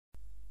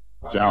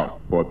Watch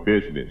out for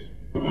business.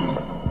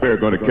 We're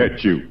gonna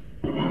catch you.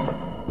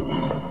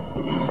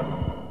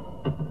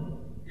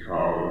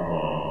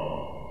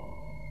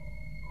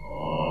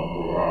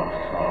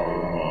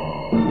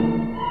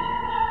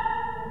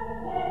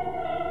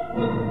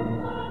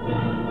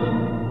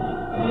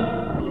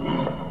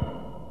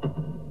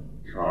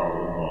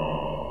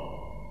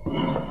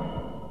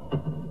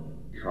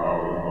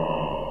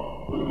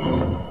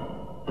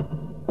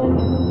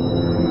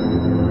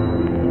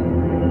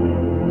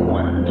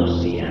 Cuando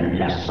sean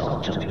las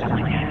 8 de la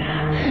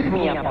mañana,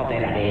 me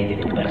apoderaré de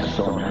tu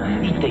persona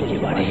y te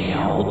llevaré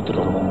a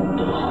otro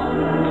mundo.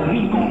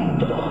 Mi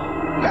mundo.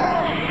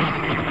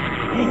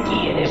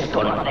 ¿Quieres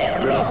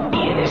conocerlo?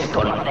 ¿Quieres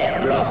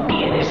conocerlo?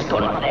 ¿Quieres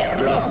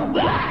conocerlo?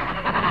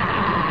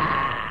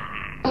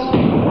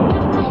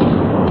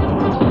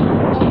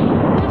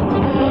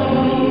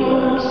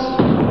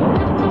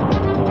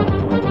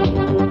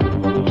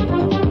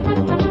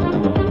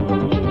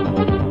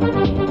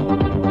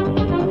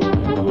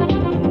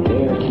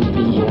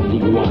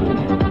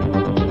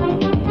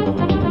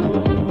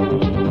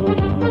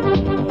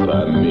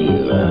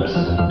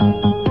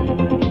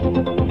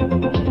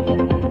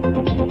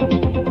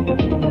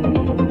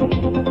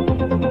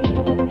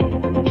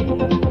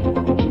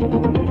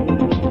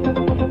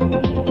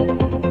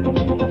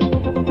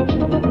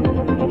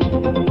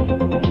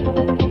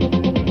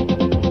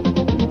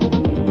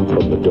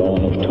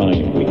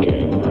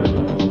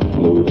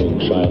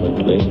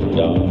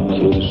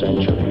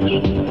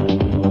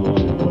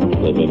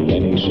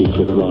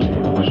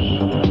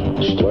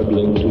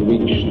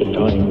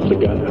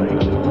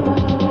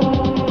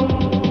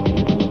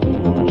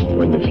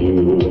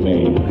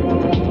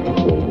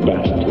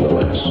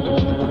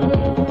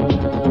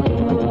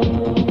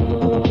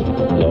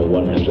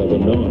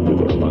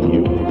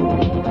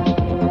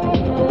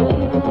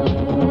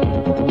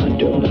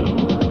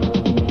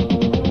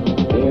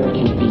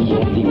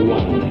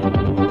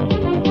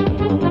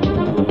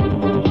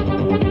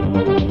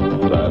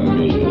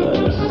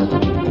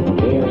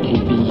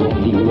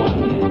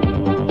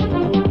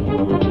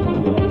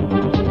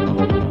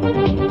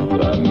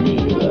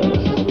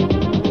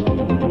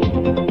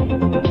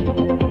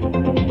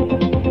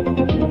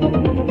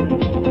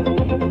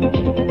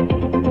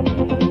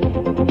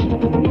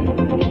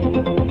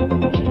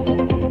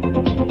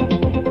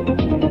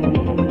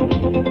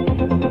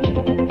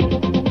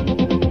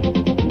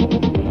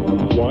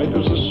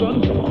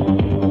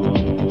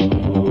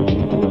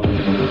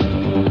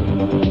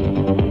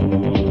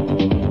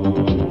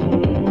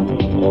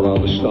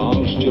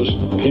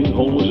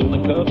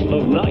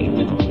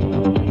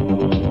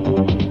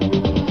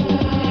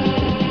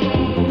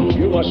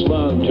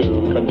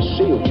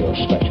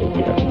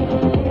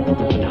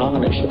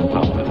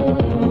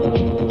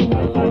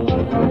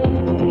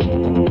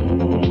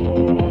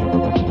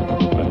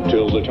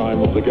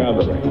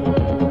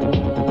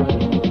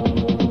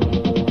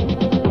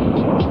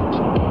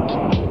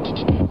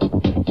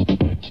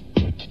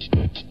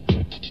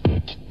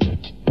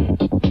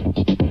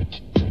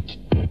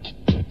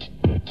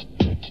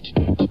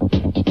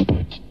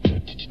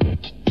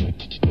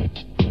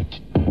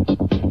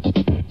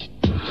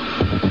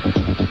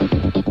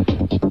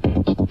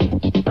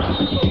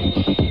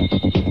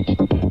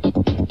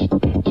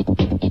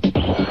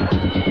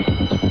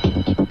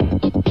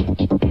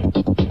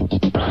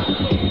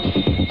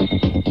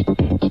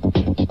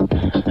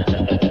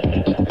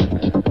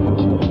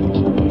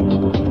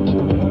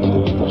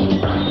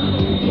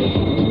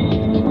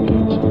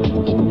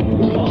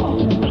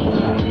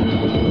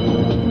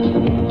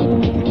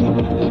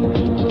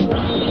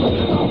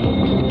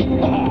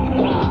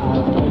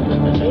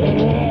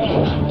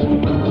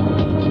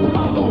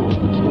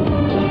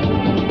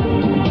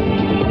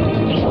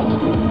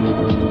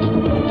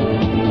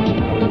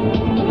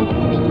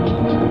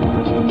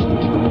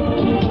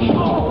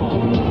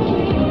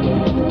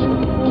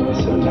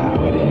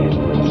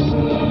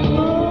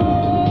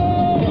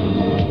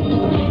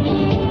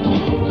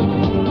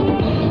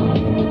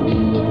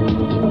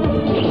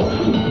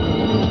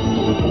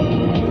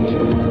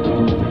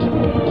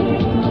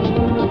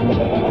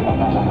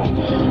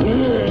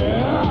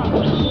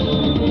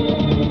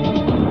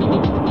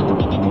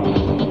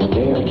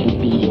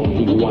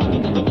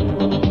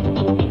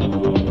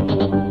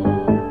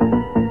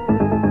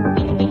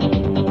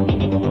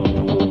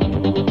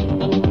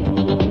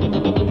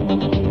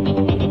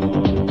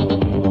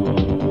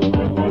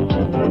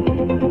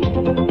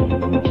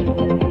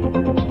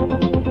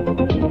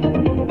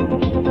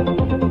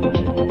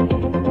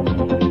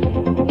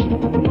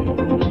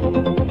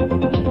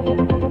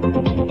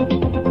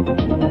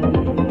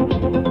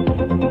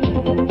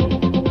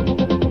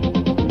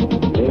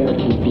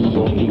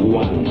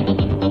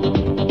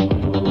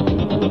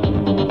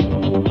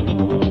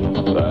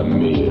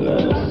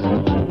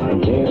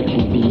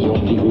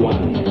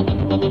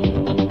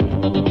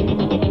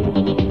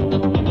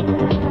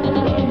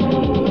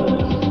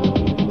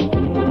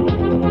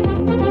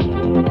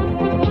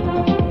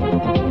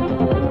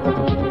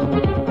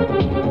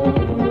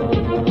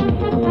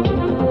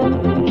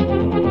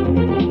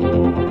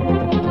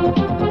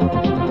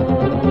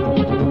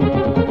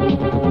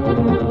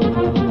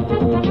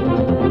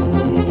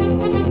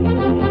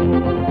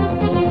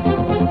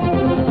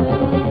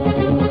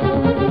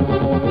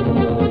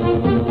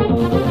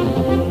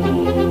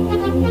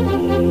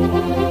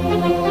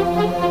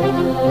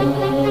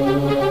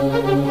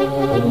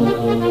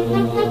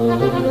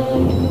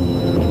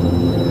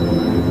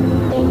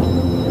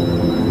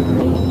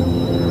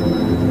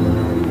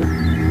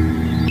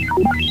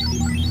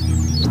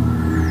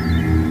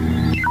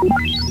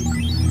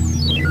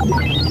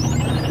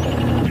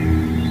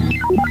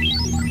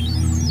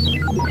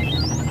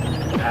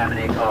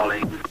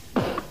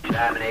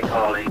 Germany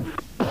calling.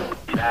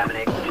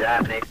 Germany,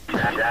 Germany,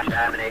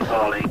 Germany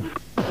calling.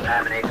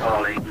 Germany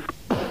calling.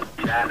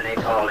 Germany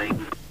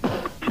calling.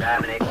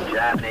 Germany,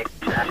 Germany,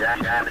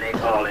 Germany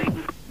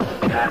calling.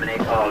 Germany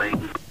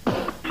calling.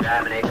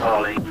 Germany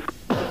calling.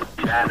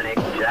 Germany,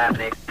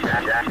 Germany,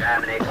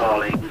 Germany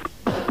calling.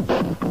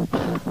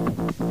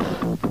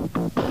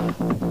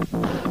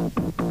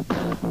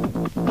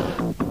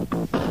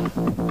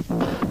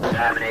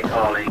 Germany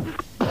calling.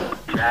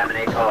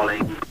 Germany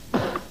calling.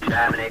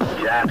 Germany,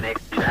 Germany,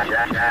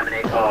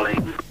 Germany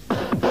calling.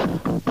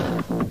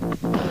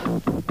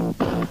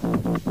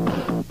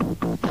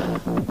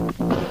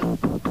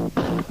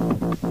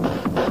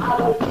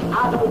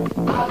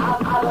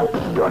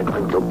 You're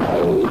going to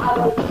pay.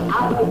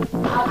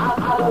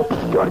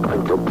 You're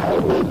going to pay.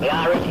 We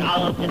are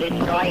resolved to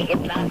destroy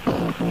Hitler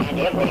and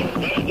every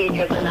vestige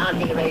of the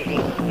Nazi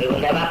regime. We will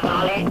never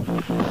parley.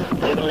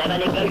 We will never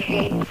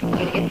negotiate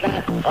with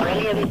Hitler or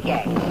any of his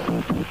gang.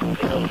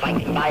 We will fight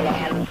him by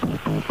land.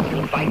 We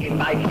will fight him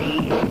by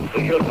sea.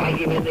 We shall fight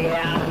him in the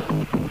air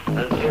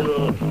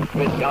until,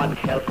 with God's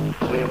help,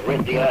 we have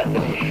rid the earth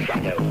of his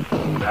shadow.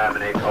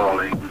 Germany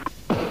calling.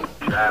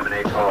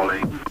 Germany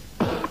calling.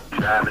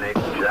 Germany,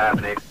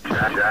 Germany,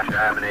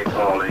 Germany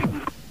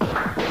calling.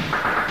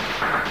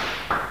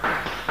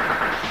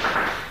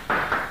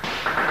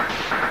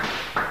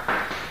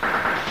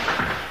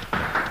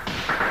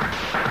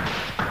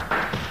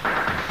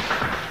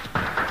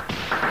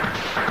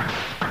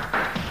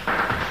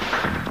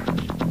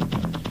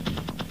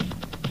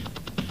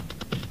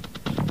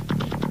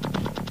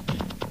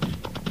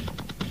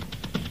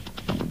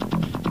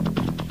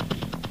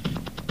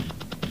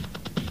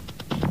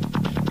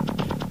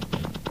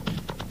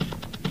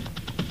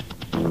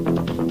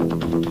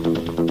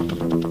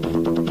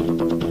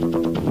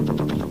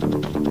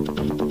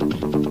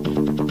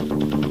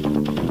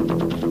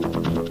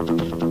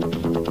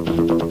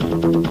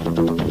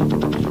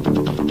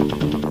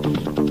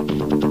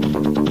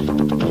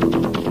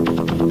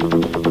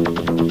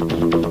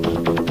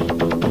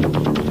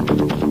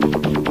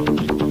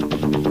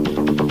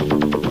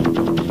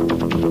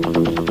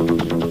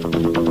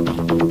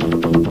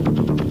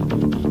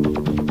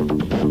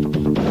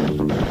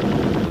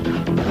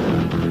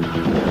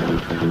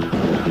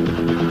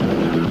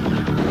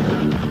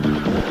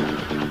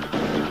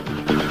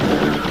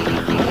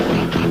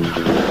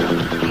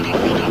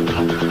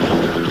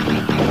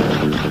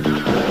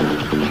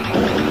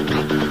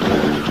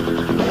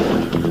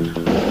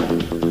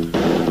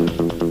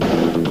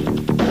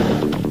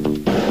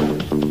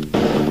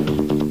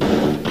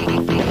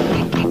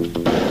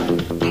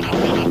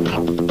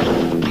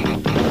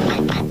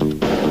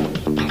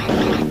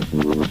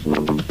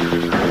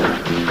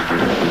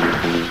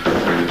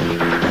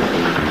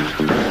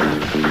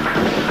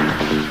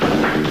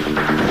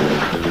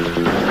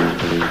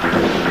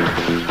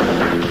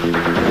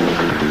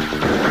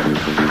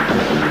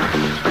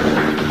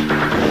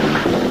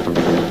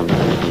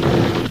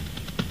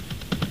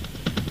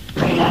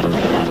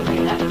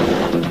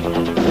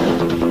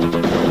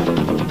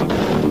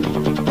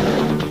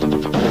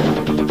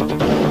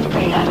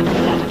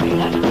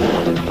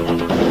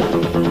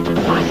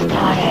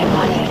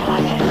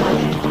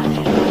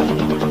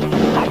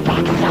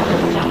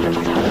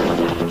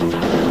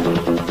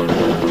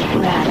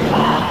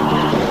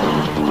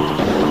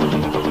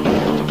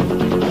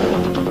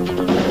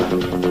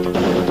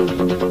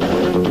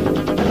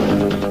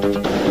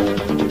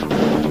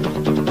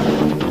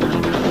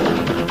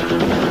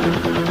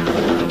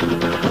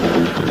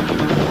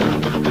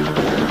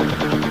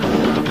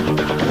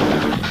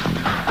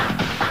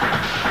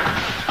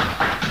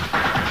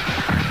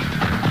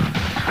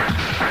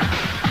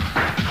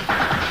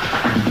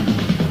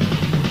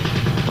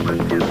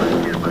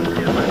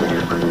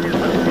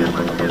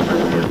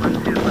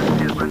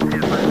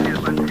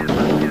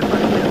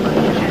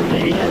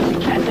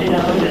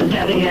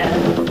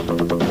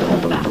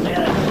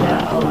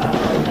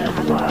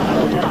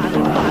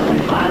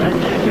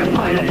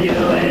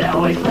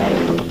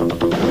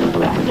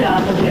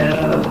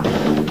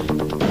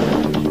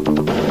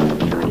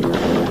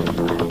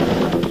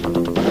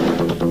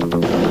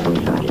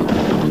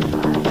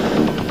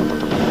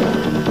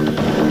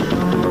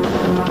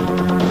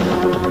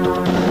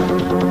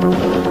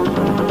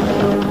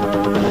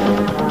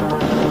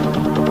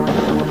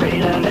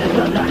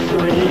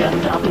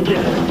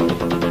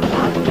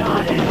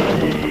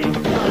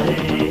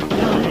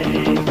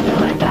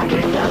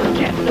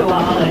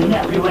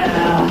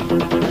 Everywhere,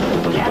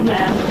 dead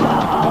men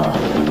fall.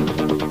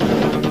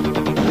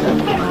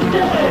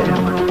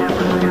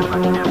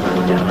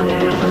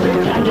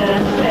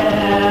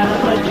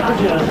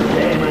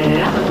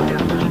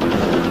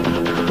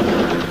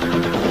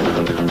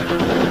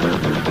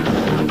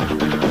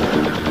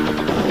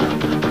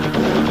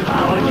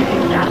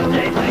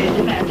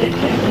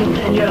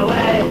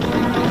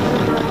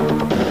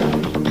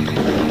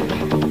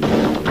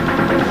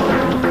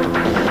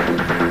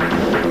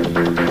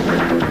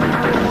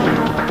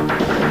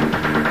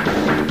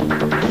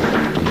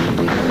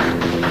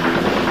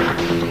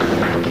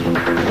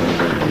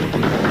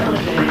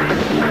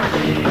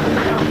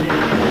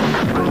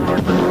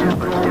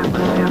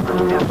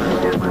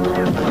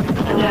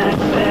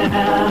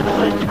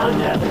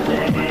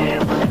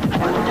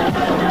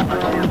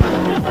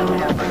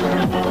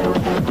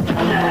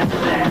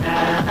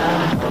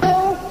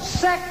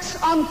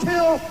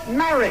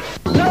 marriage.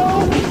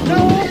 No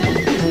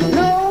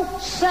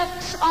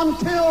sex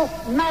until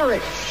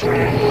marriage.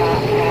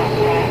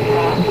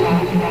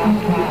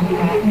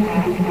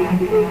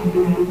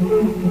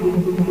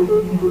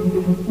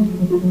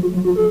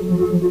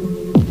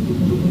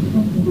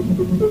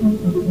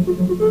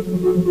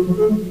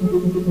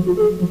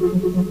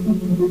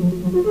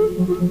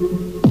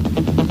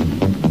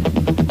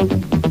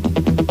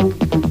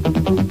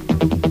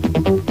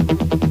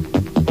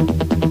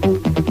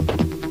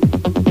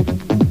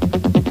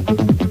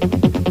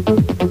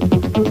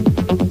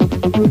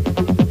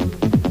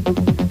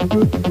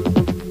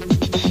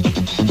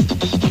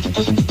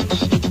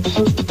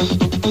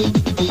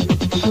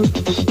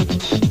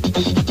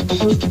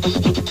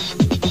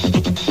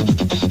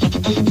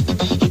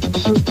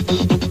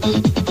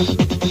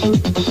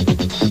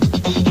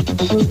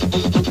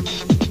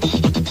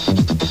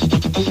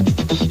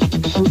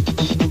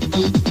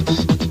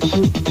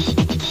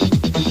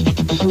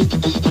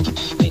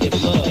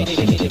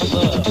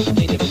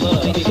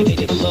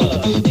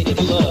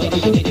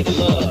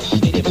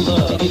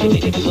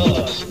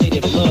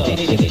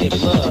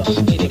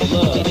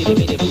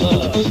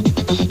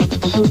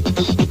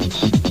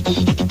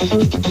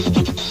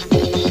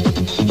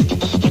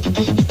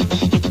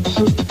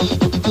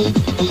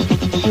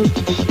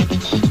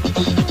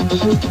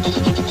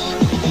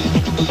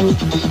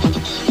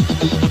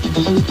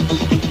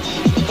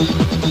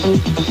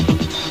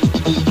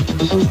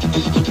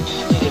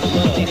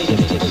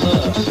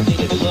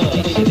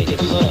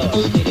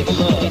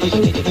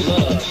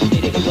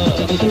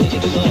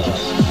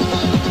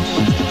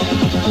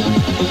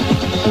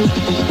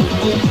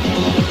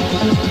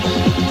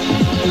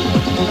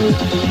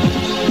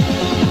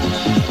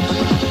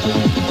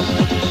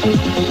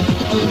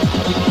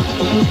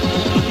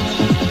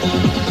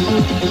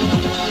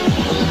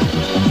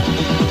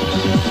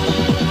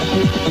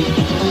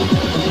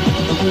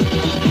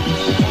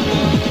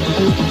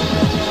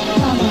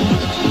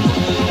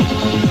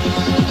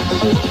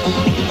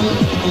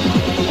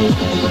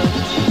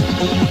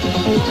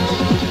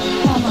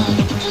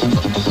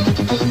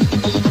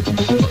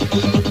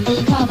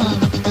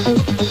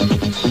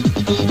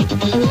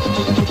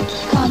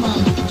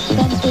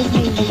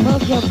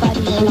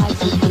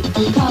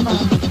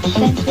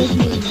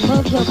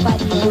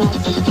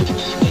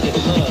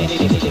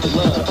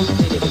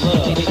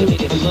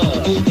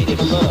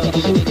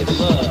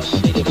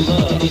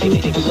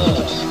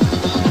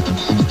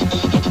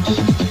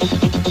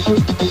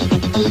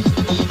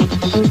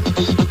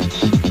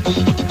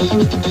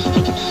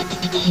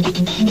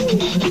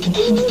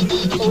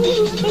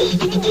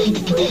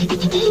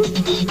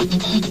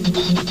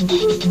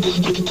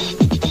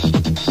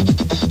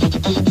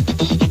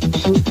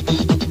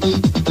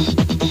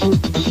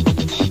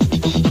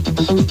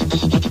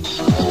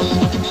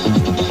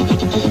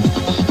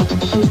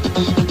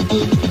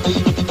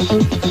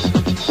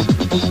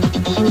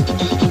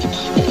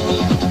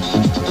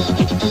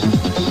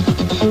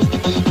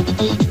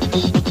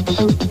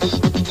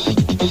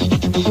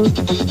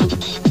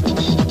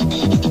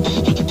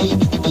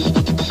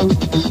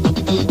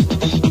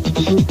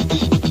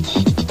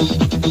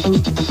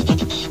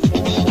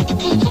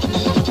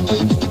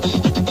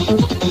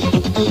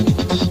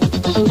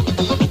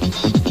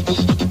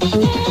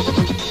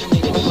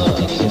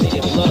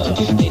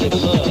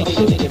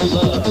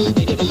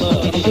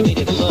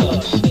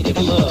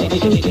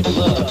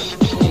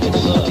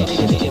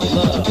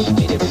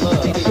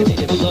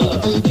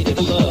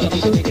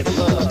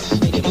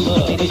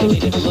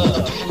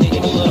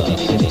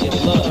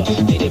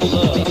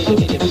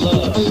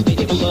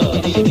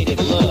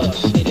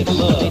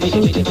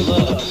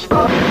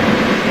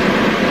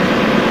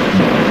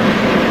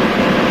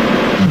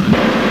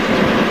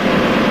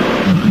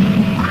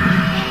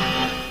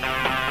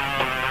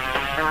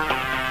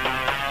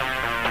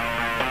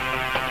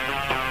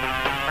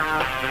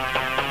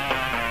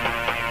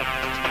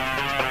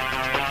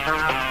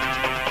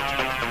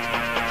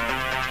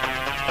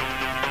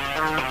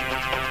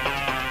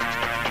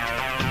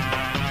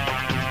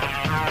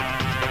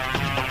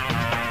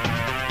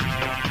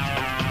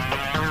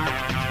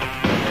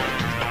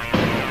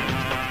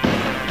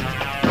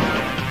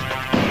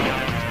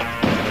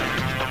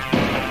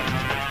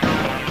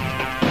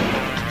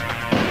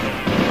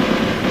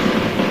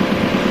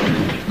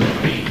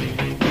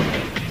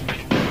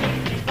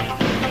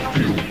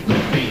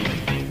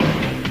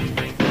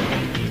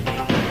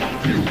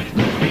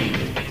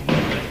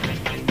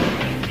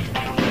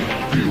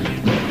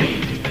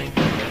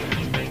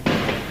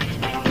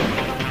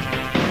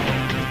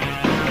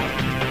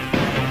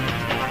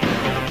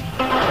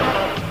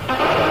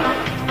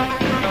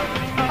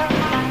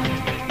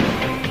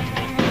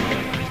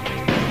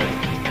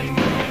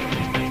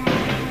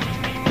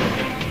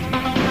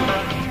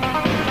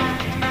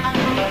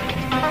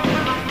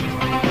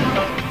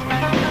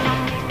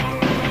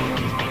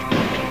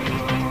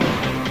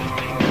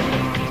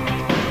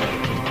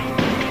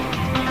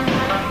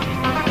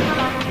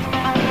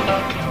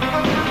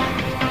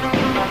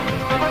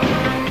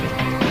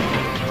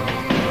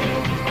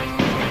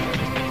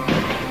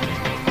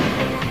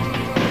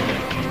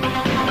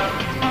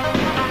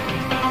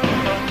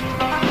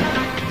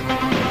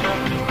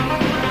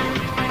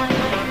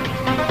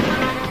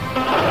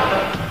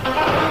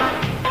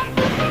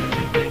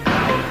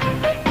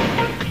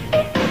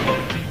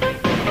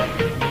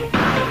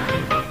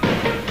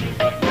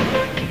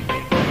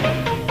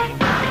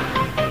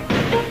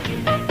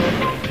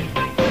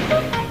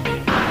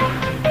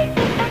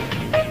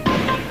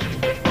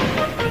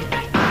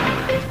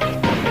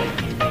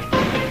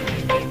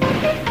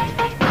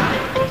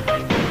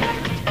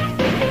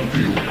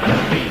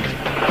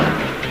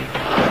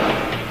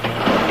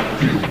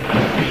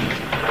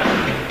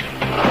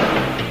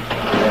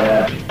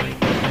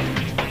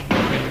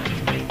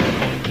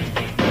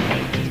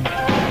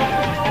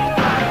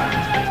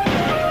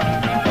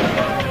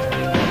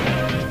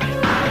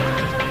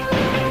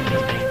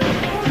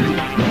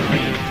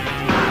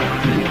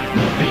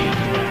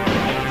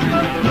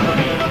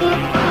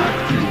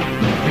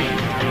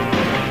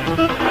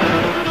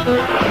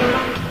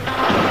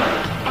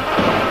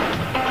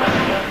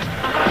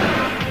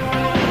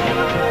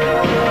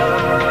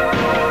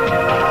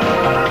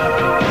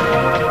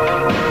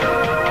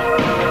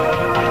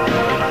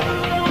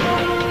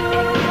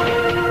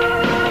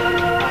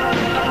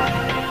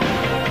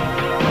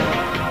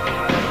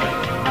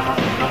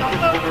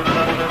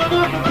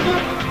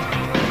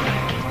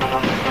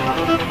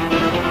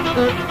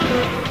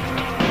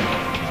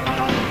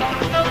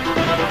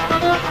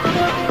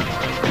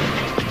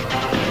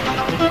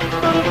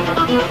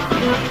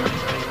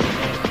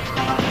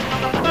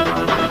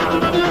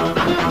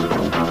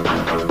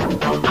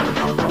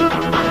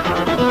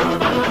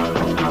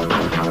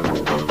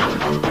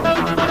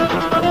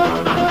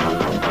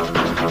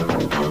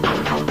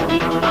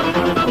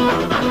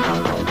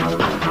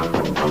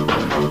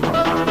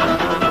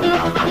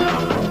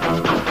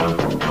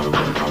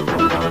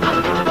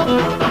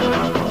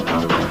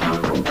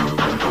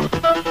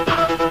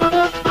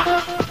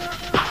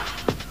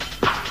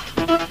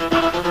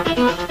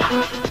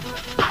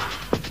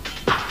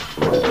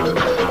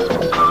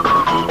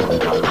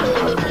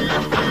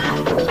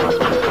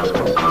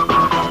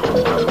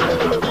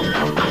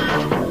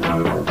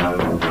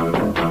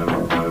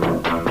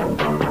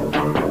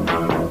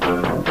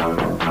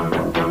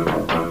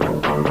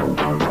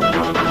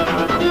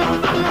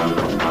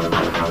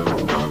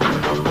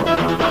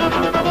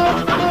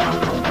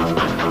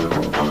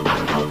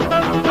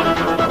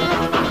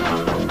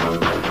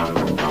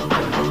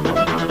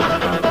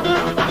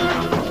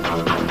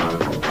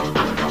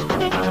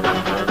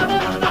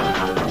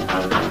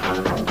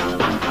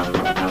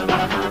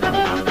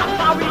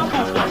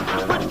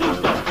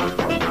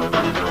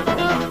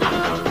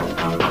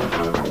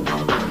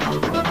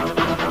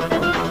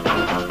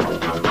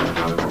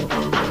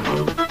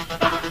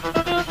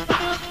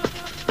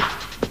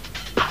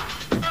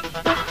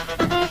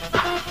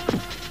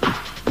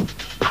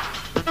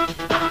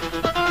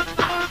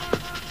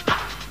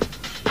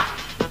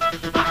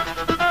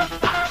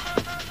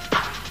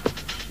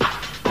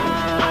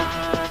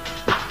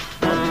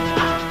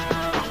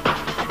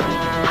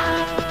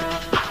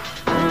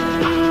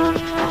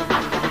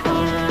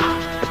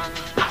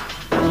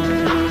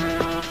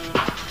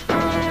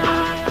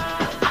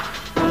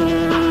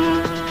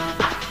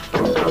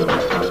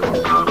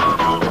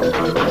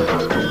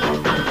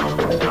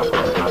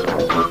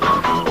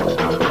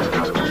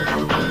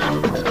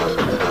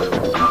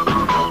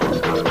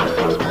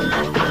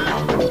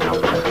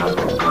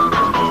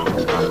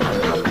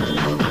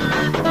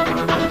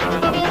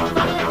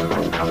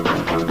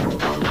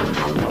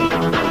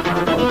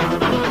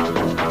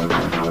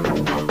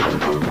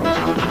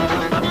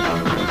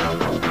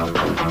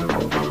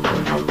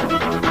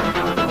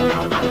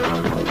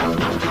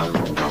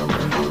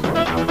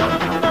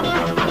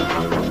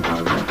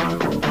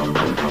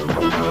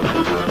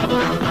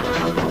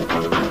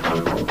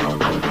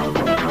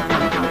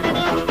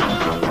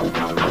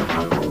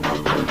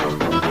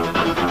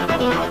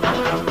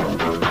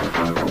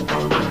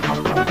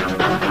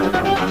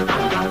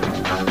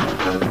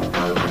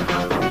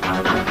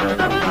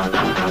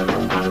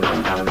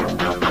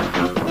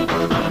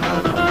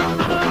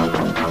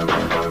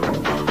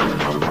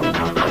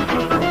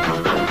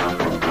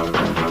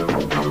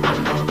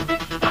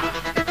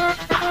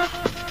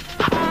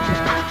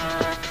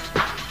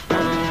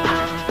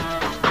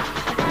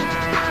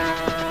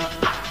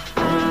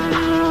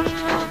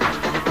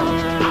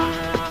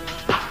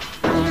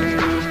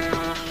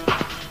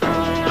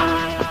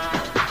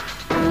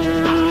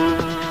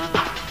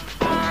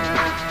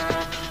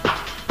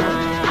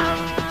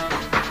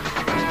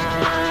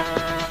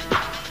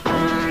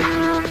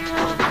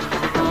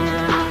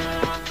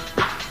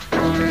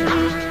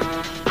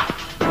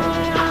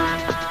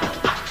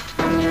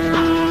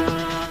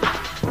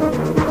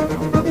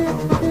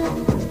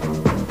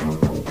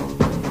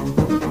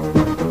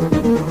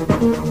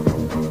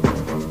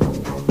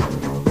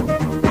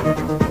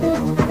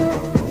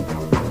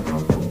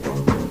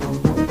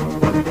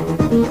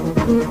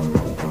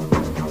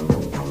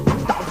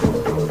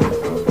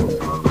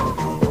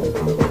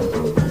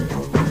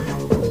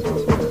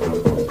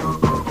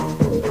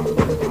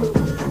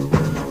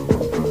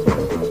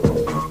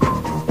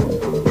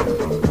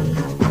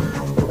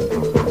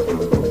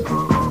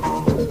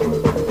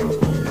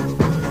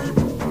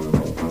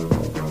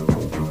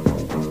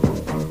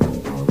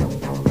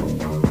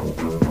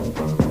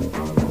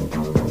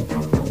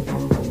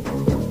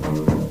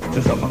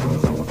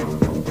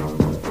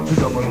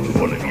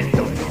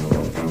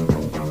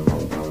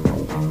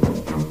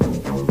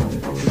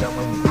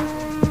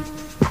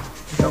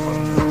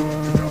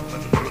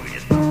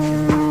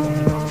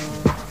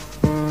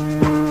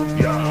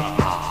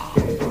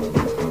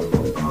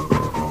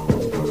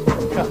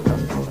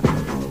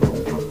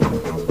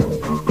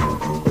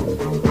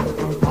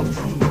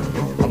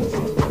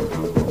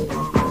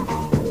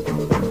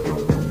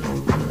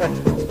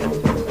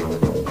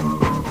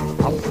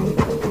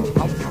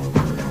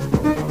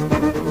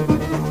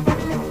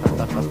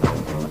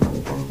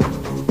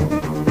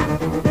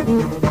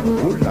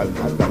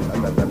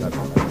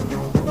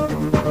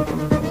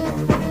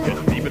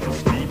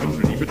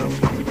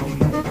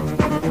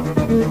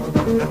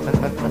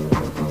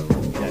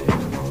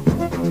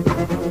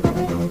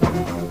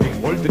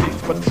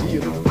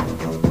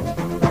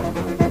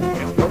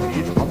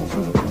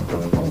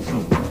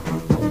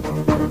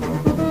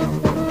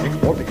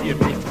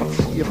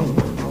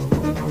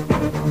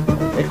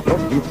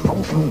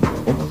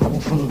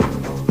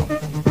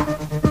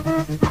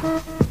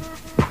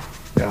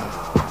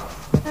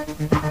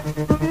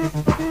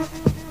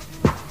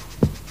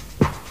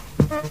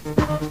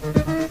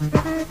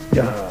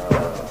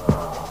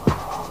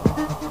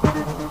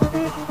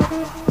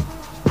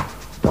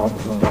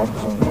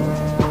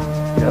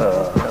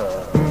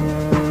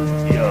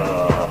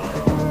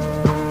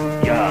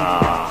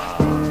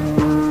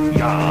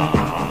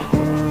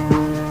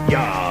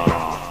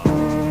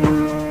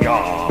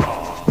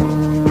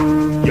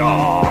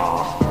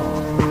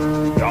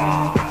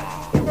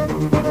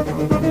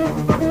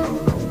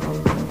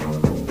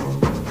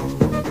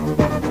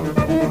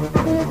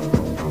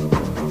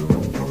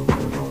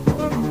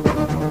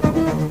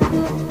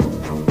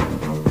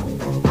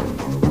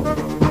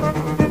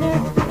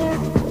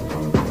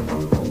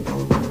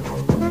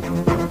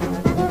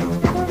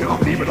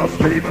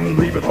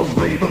 Leben, liebe das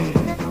Leben.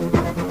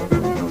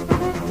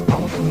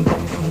 Tanzen,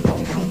 tanzen,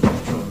 tanzen,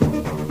 tanzen.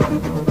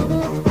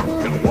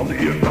 Ich wollte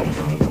hier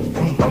tanzen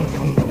und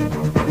tanzen.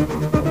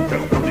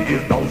 Ich wollte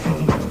hier tanzen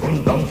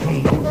und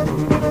tanzen.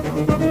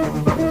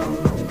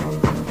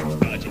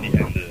 Klatsch in die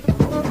Hände.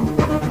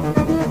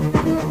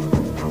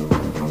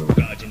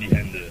 Klatsch in die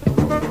Hände.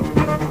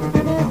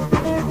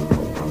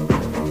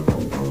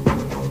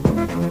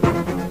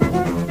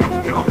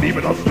 Ich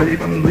liebe das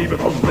Leben, liebe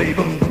das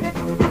Leben.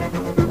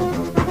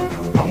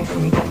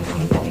 Tanzen,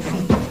 tanzen,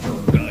 tanzen, tanzen.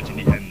 Klatsch in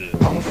die Hände.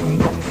 Tanzen,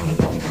 tanzen,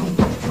 tanzen,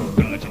 tanzen.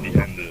 Klatsch in die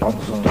Hände.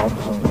 Tanzen,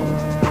 tanzen.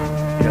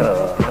 Ja,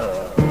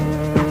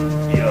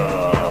 ja,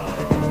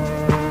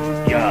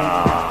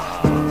 ja,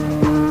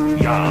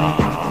 ja,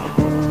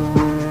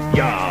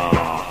 ja,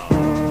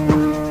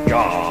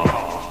 ja,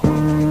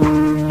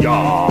 ja,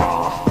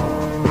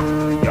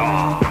 ja.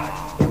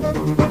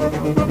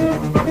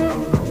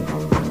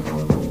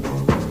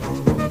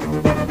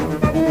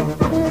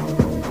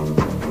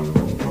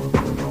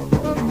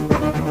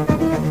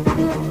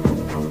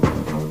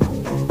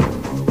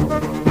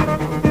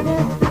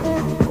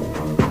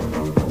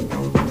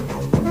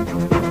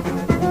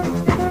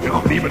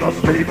 Ich liebe das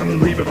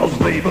Leben, liebe das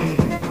Leben.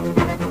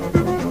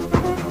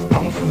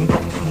 Tanzen,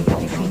 tanzen,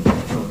 tanzen,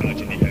 tanzen.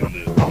 Klatsch in die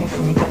Hände.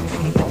 Tanzen,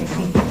 tanzen,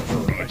 tanzen,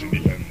 tanzen. Klatsch in die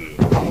Hände.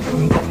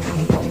 Tanzen, tanzen,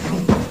 tanzen,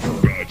 tanzen.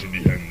 Klatsch in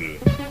die Hände.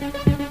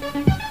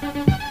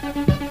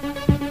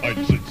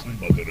 Einsetzen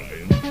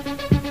Batterien.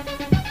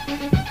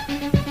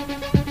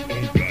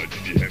 Und Klatsch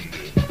in die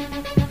Hände.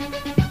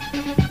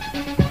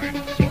 1,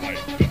 2,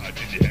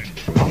 Klatsch in die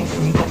Hände.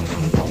 Tanzen,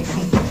 tanzen,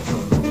 tanzen, tanzen.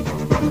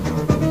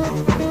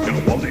 Ich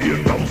wollte hier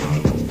tanzen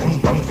und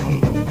tanzen.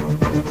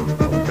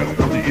 Ich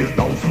wollte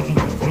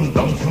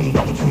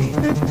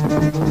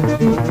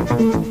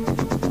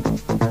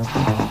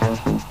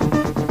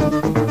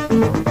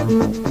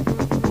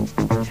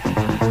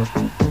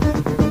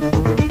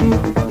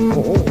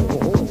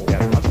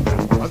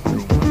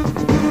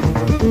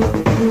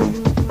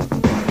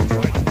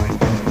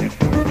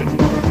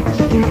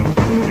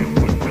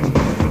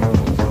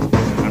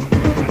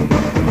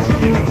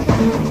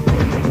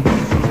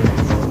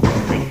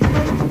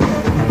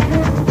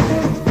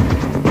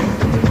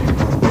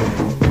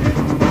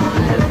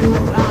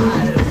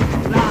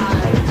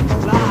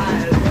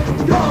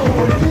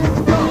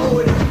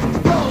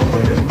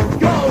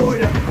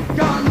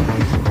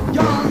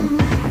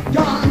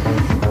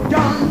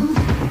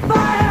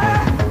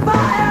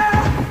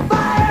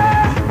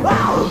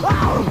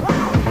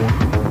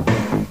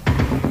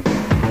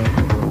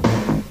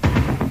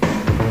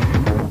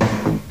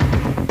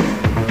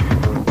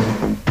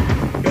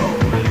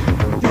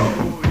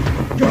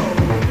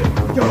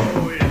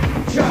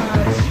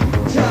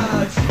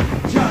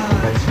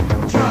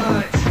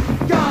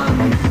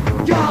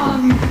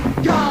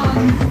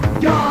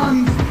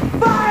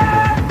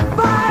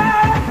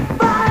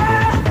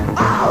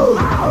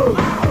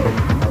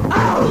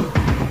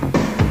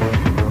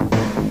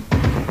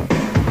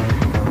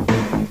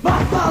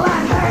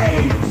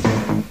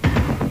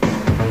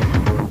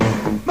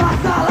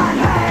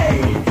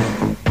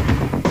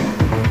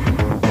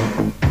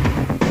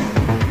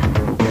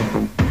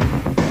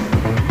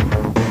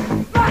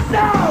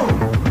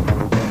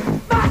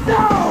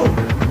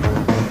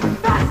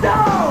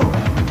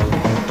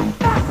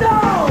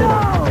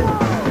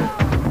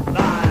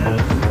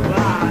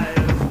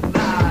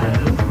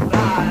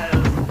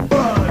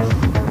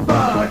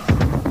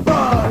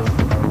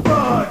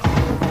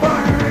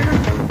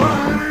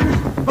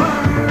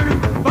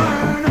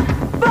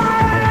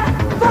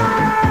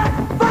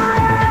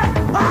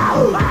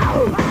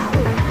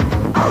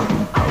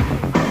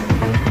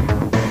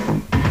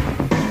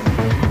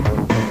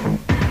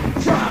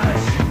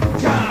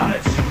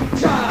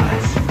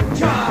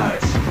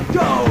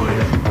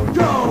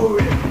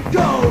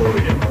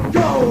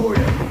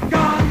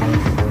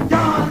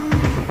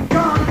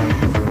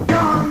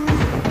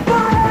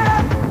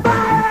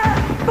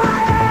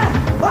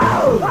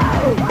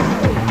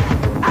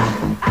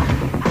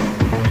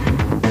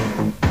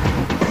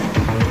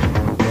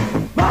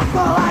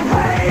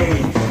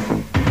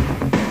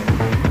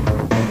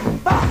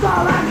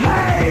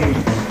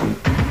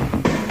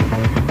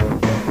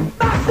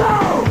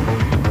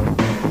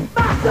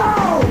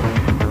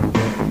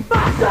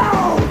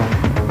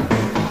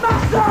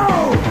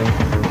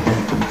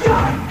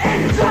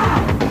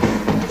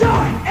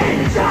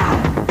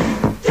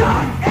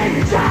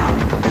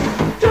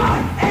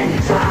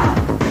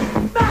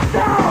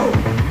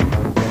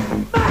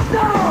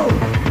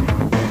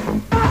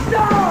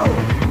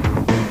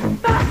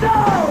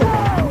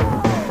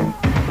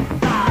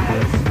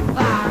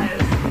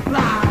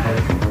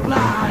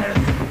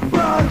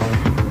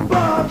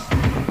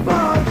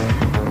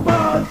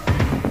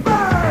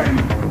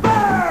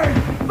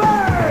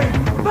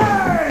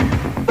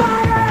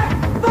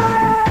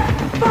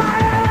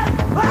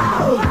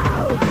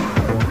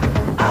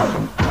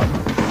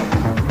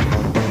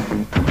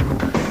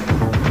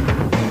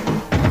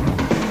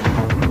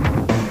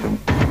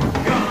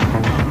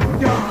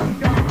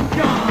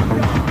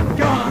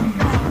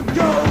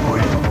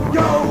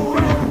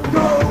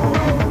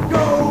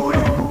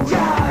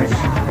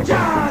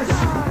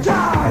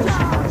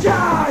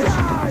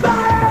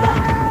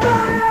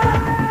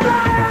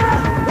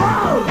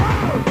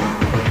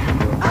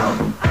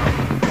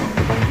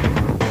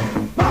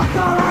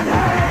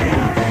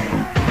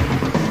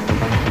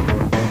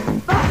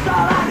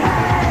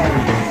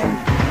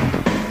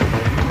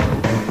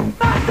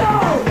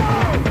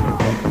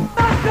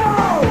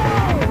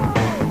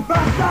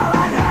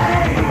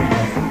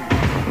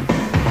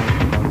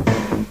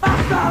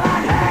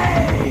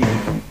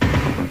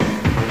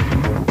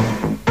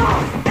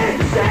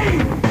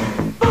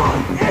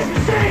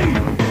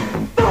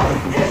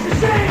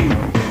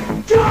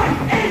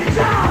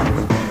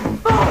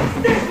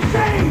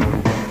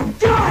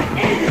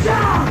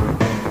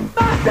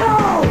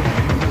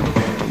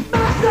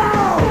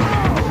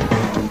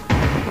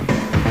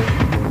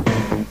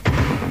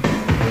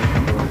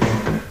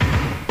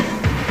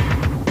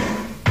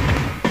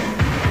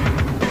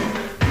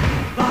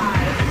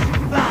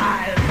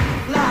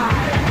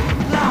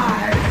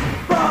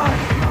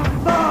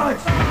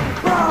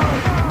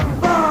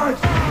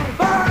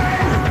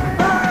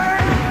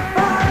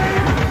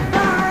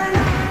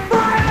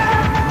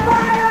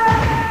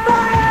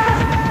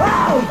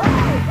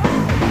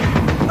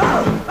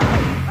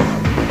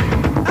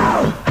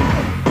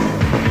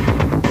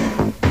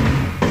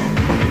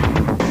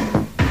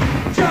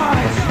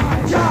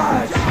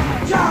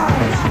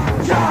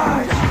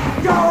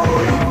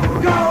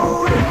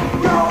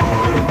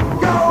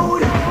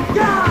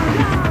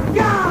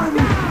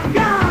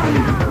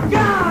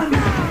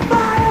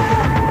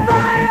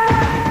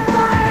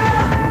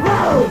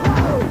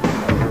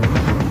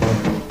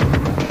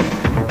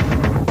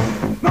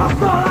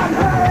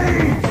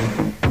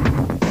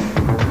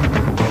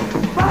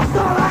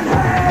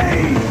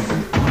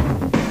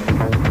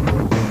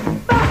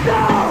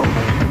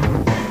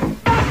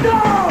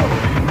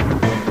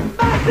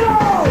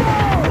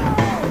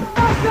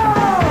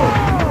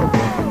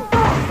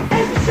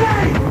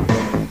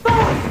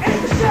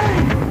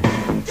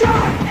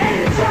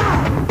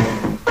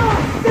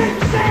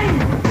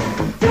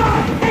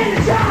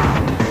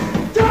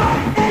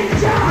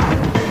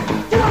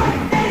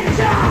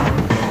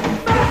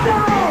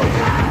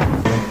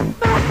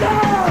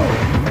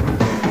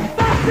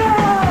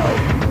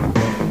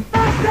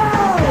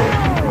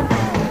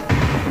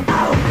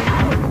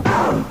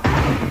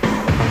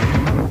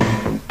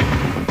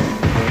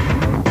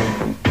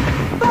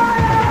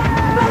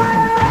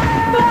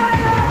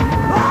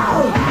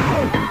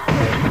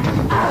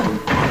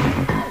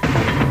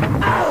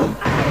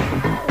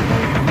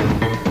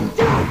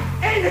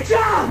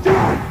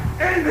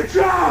the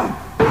job!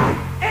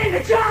 Ain't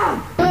the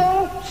job!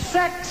 No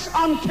sex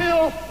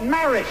until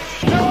marriage.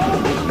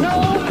 No,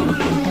 no,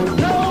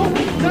 no,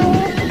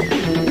 no,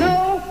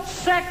 no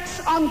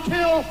sex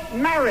until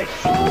marriage.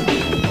 No,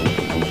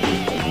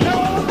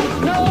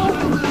 no,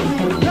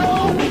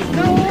 no,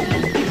 no,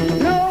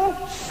 no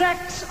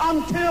sex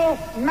until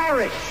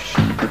marriage.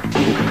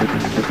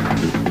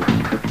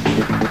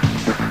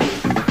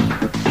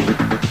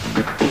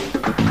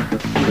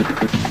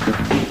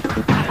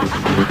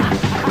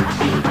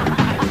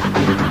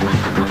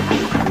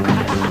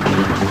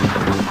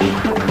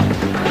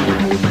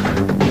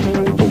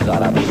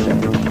 God, I'm a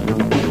sinner.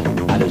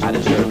 I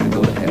deserve to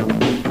go to hell.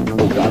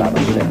 Oh God, I'm a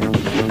sinner.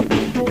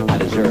 I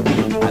deserve to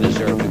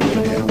go to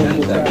hell.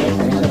 And I.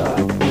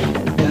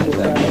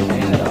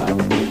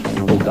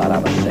 Oh God,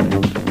 I'm a sinner.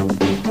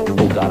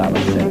 Oh God, I'm a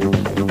sinner.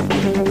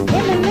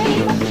 In the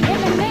name of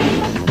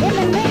Jesus. In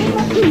the name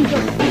of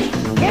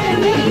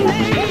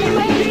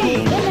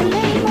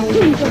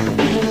Jesus.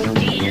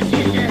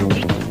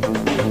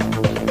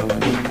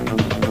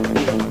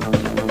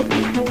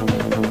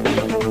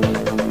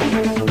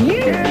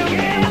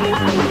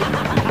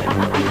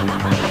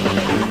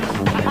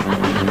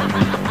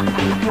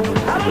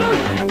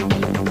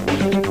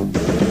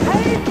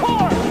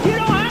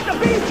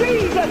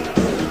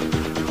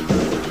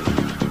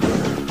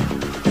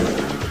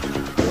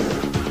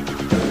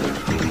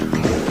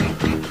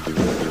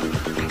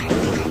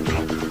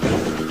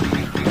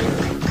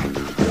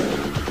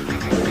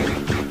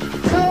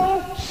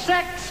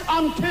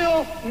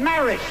 Until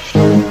marriage.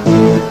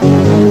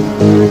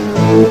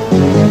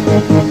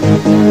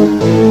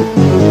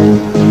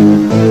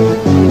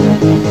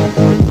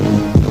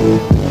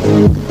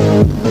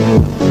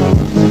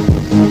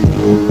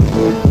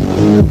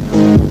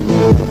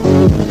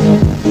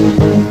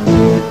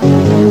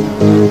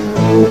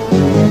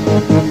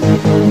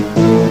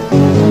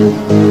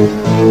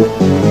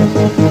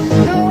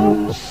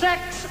 No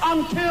sex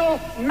until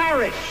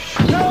marriage.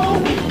 No,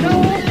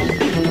 no,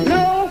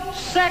 no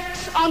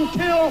sex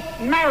until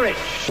marriage.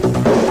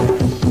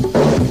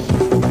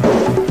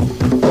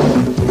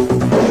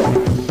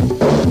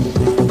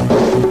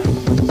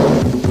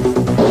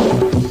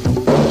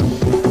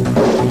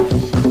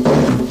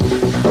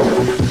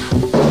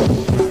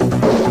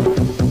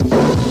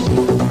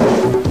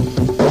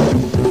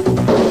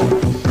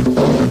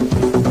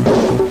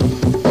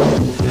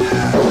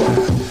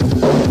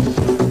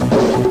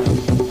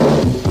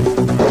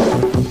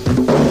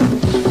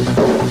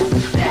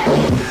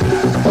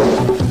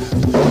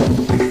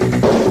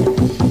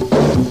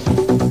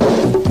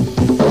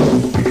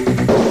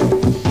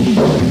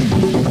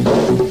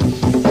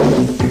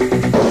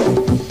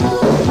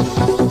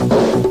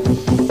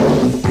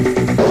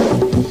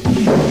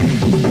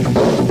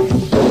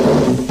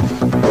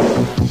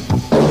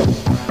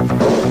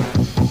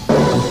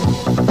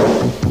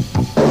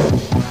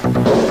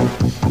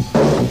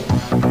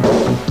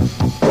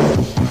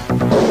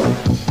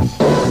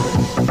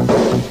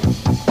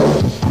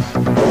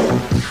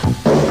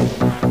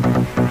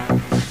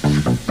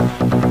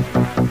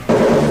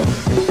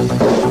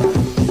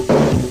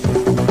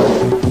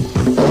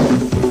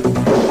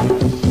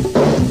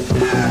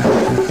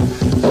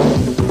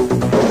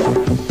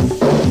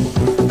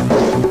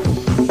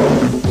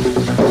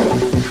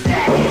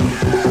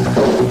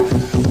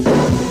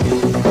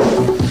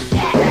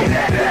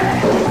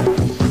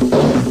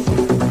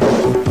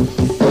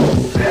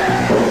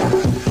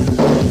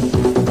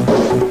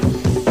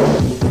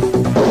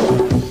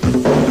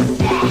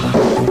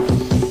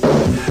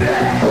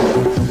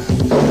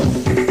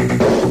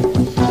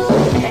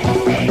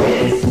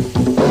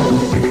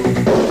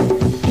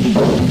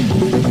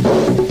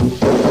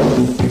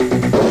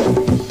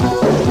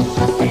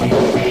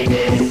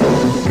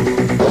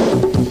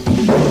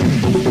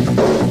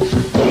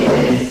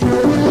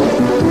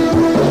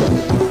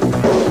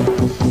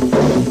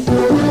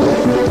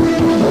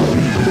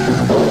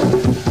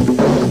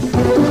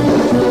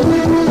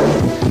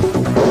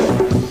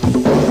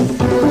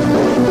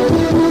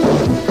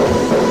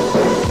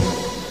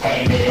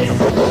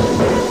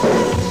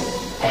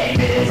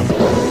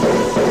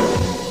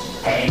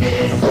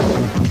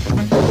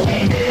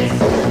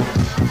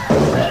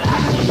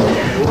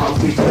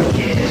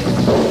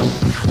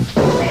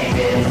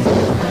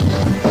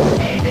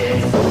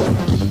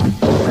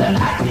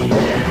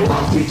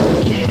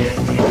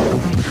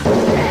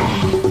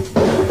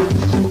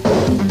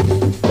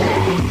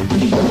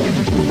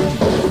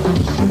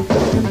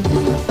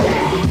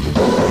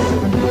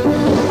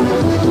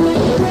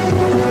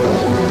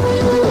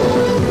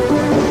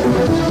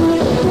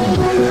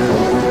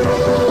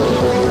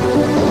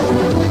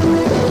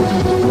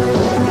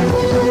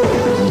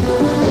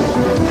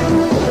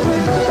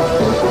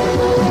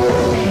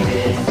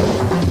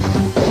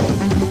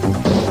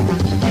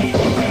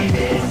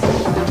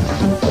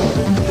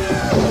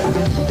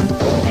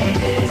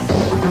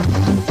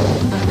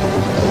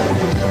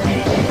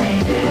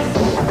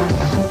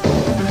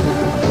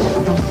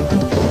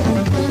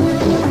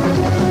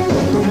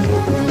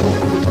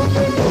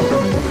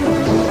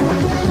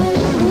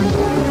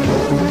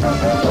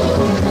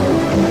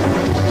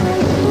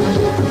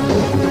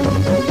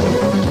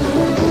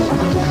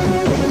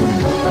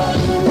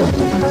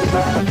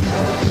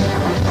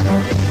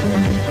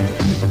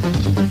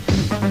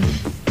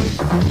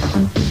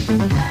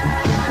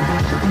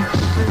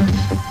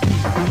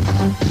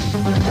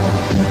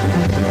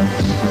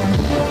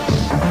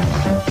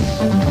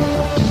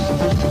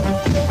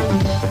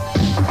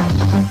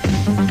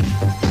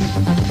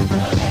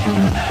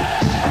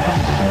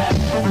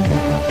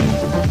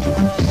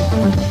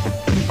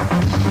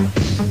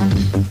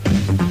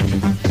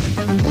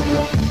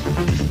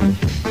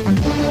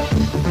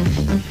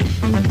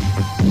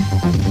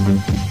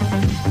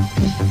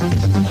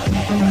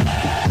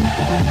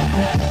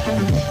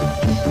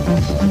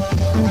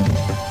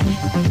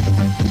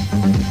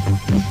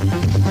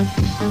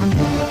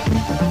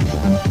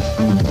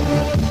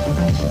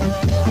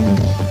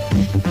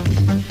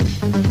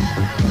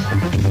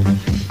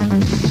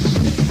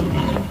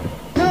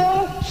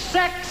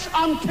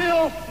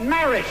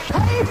 marriage.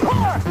 Hey,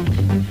 poor!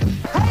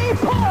 Hey,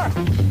 poor!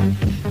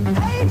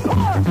 Hey,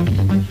 poor!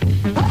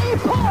 Hey,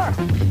 poor!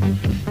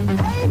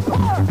 Hey,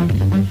 poor!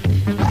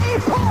 Hey,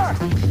 poor!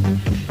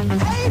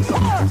 Hey,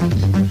 poor!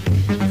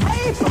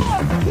 Hey, poor!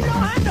 You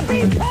don't have to be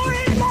poor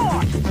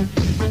anymore.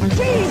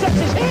 Jesus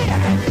is here.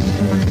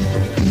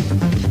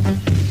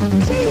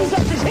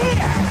 Jesus is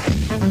here.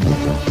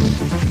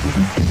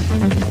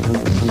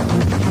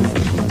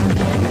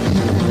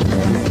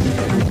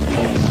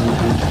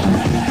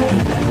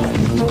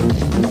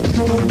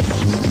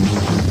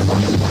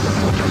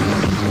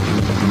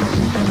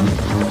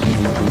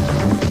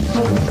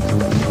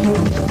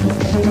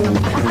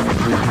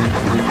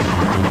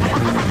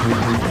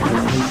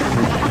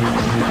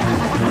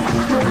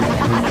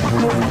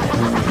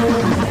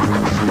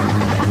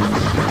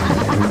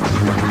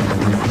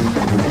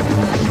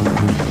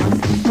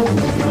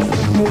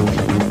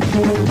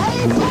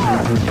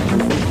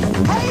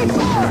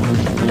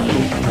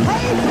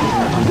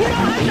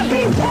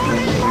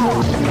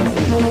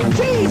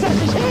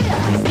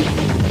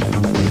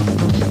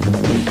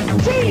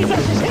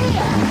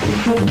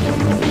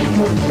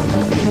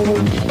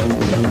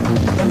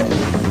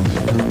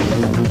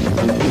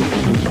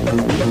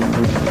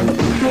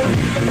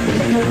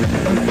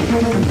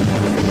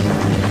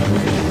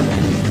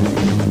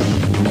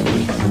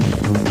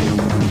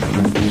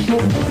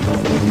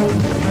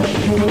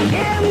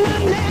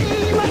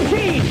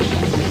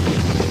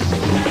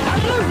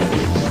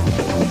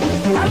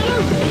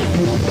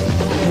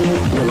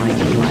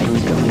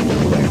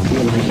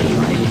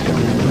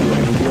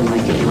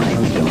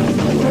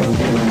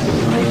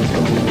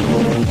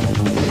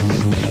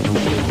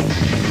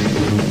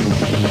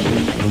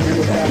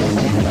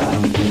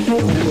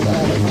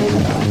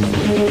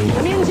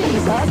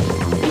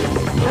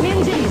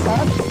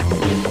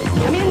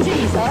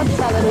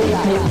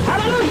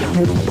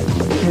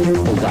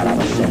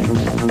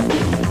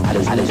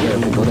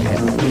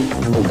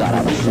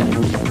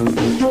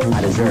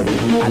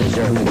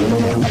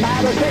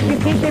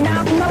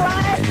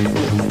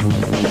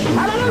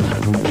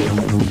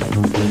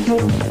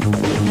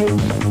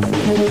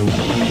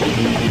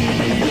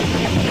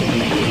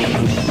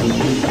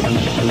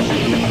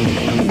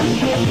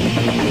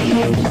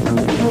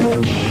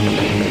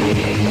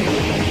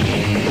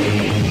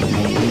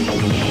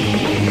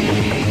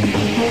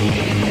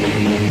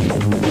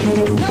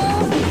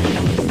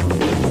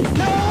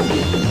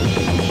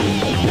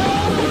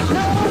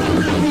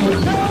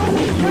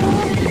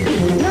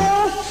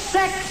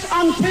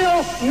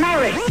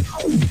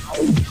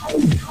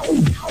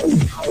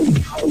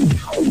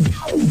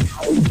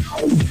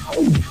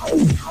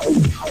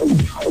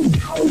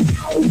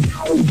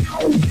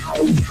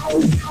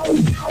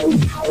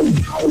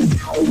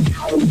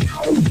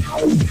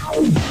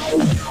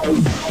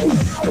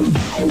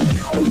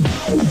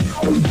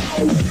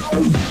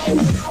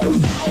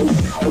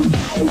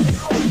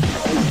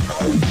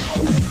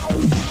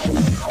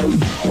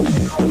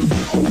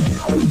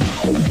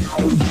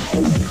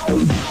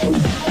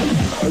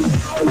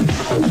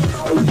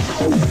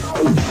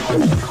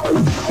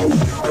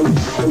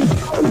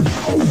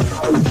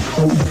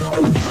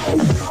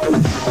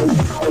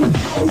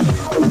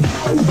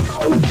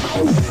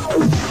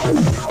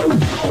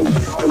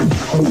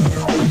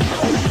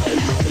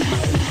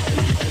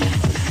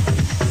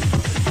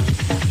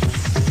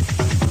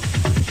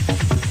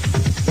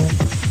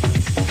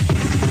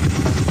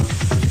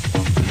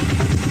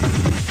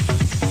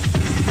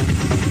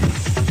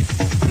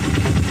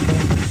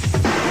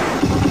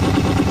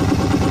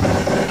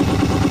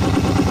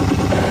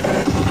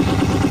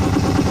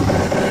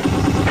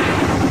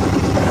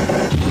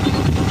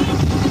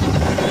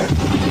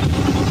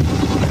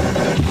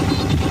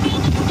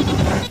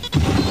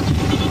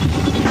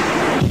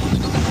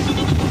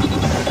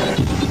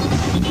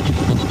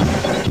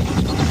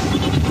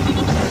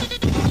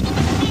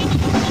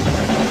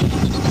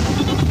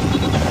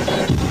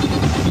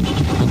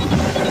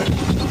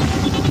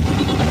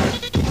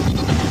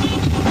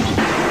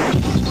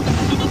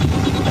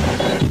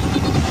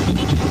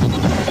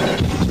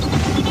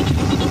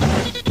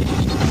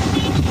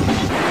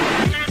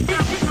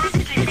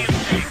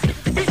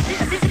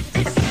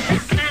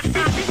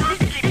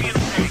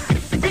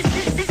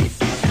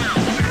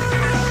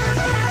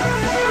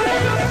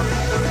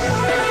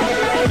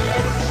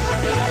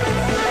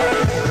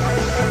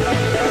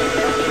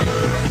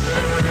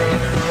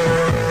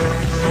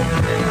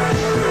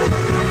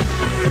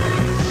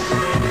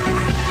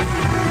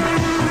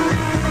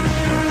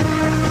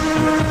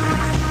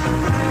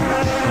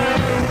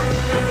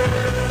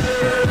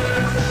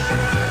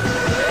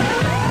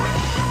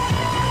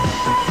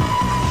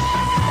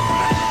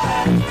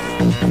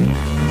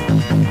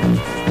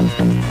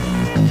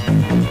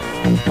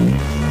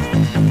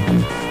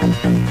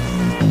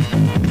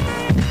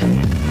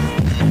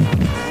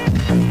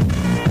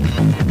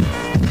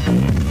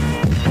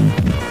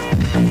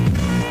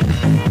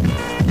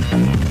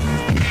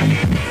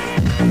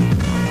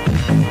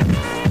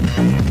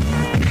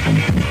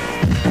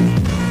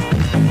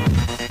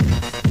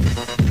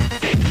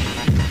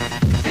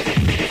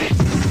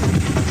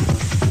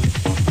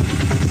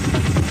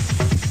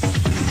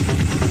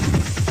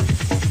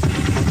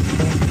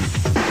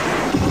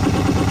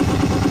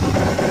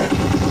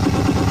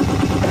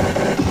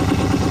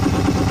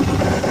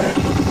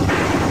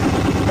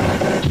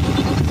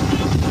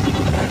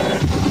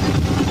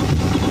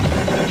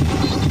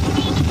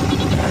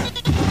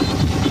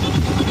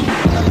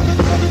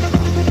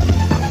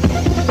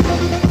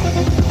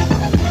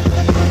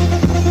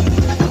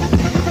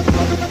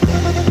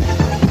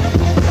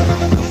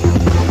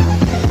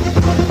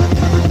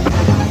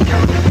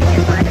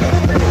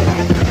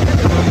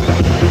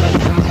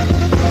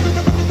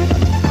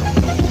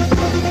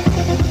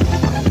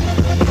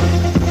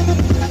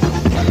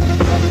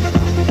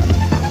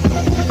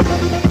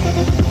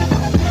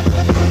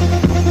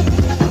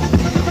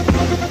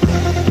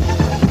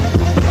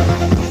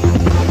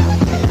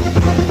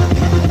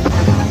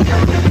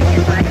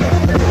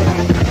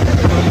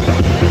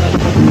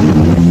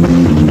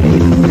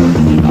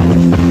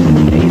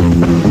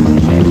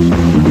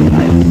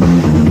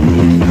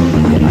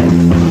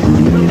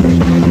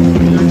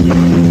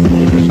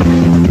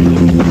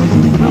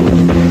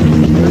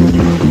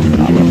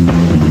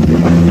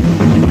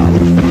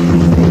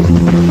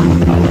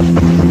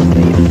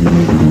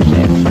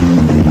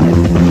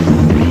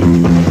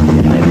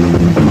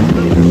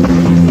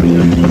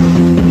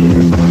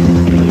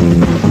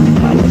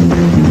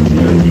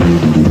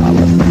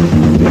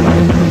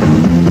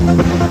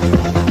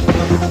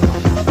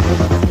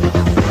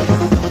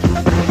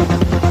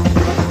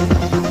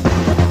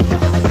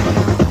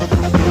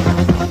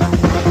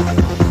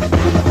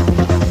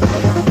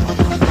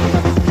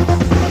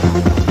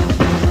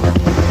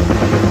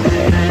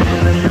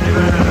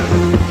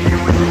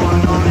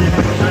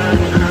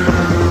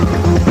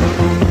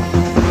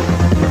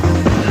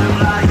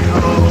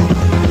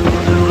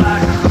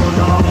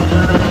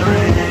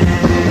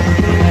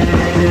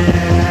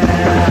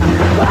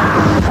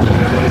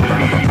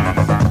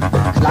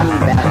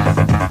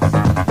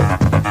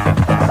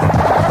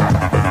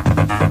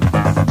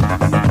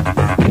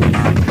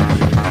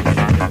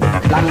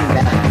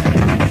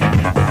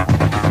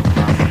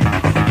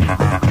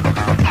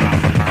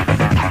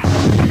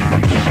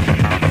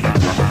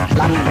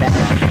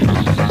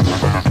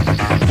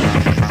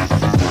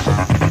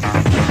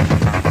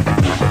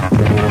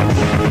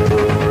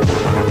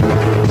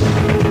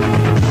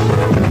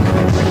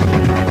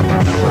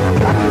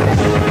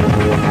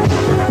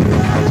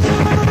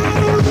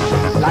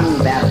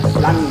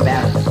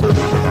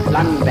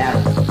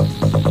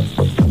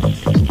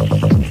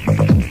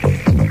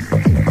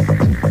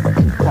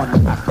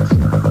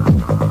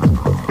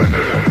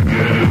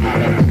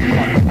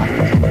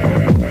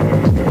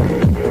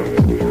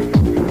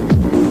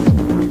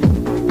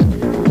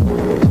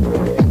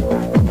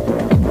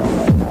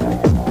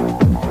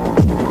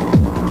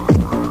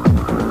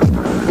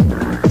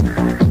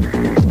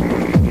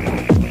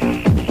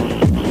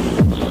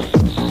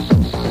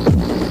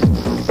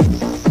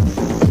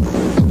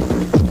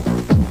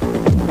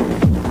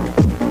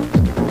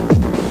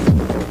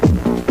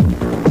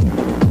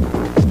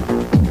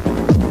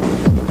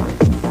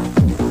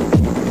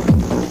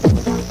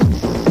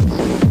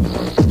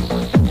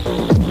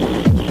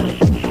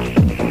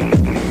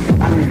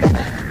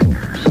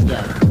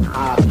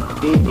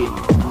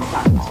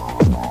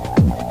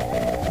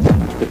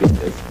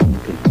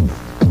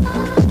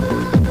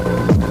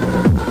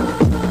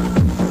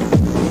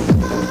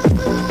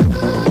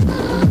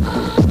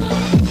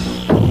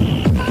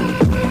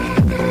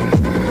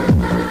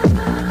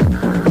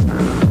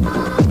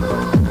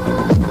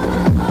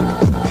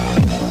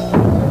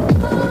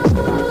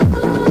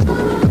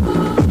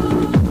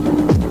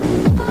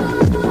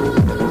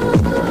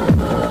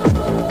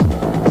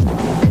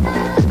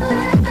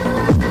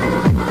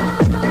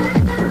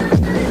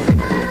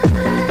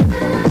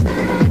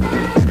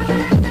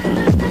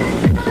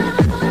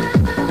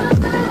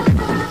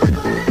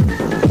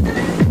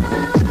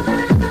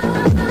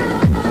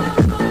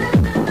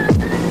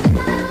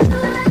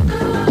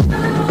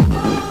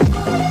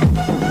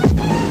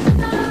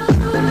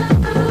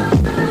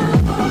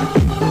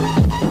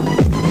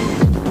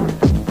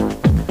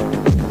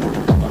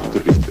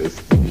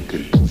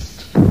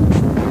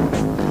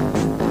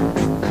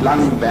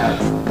 Schlangenberg,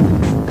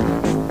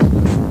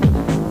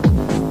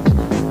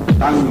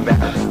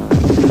 Schlangenberg,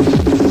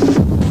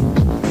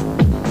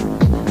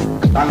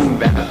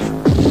 Schlangenberg,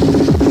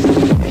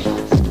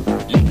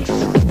 links,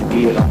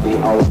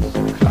 geradeaus,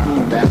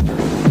 Schlangenberg,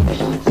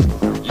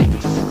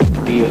 links,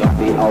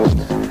 geradeaus,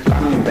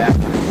 Schlangenberg,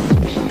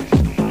 links,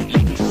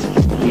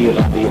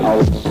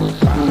 geradeaus,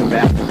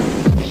 Schlangenberg,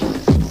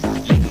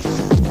 links,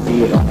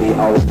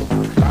 geradeaus,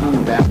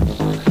 Schlangenberg,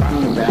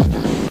 Schlangenberg,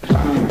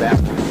 Schlangenberg,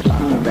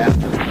 Schlangenberg.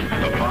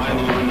 The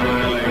final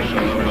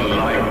annihilation of the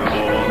life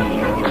form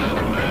known as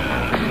man.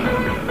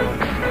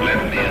 Let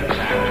the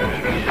attack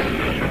begin.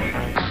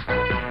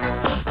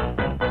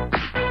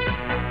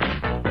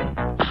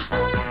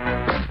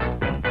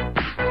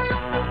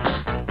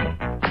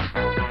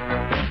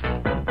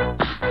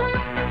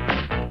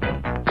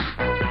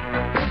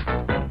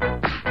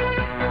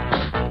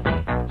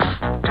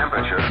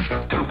 Temperature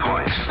 2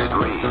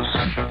 degrees.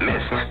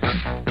 Mist.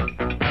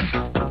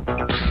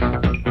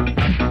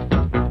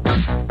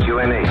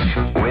 QNH.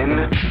 Wind.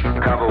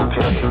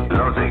 Cavalcade.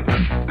 Northing.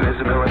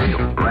 Visibility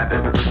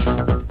rapid.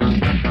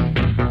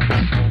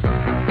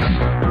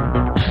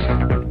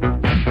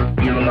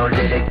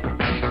 Unorditic.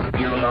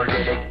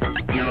 Unorditic.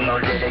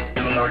 Unorditic.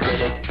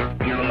 Unorditic.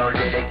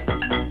 Unorditic.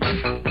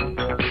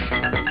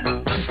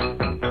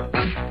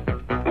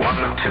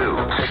 1, 2,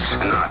 6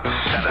 knots,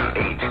 7,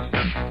 8.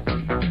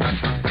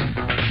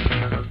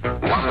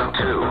 1,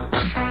 2.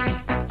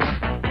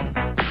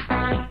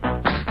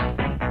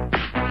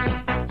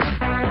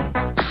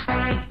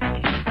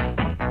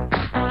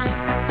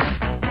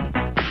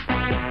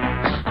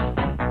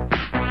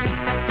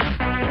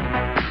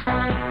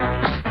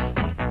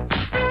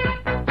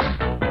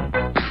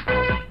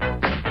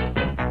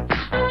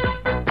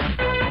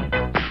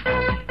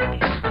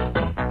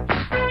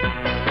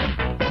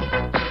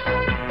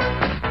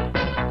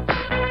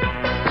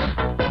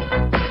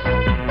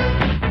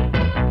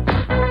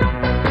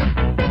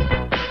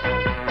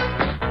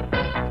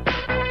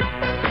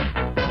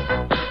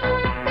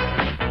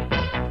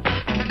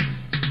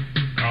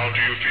 How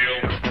do you feel?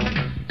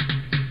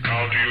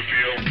 How do you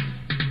feel?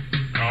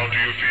 How do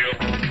you feel?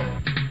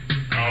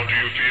 How do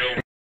you feel?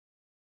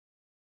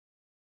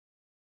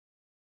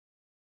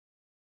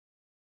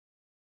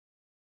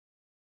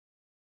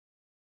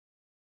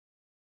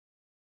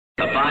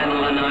 The final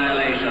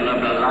annihilation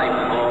of the life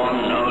form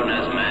known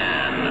as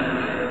man.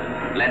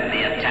 Let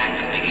the attack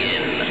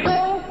begin.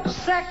 No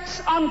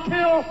sex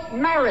until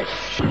marriage.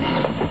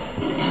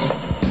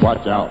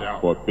 Watch out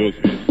for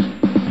business.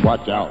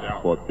 Watch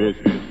out for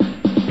business.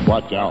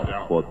 Watch out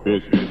for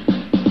business.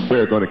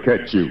 We're gonna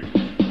catch you.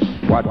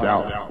 Watch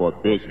out for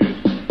business.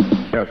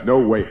 There's no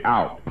way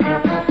out.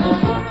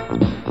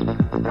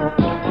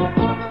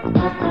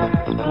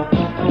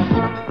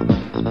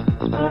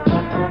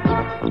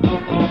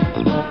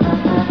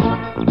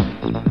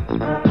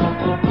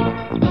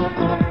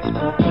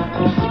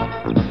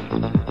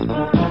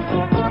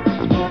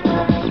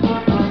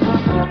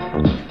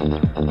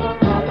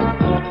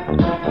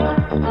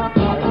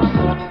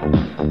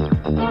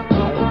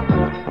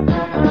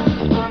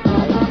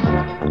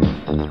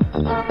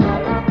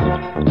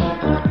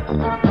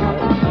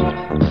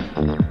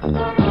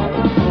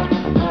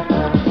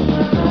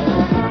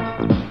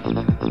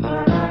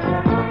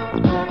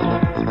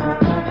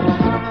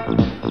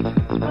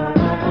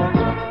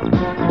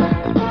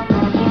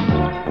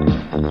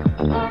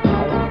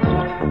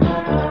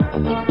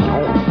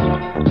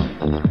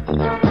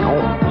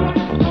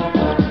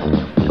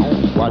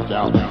 Watch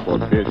out for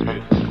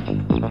business.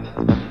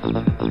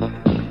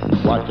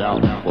 Watch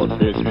out for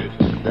business.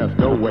 There's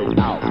no way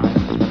out.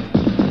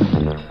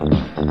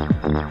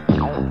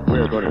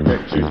 We're gonna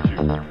catch you.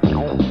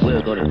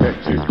 We're gonna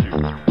catch you.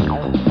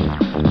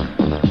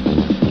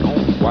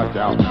 Watch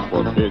out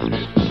for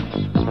business.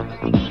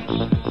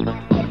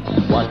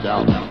 Watch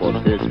out for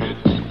business.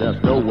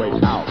 There's no way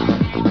out.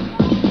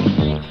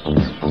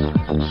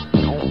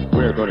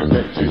 We're gonna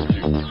catch you.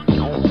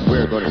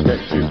 We're gonna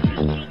catch you.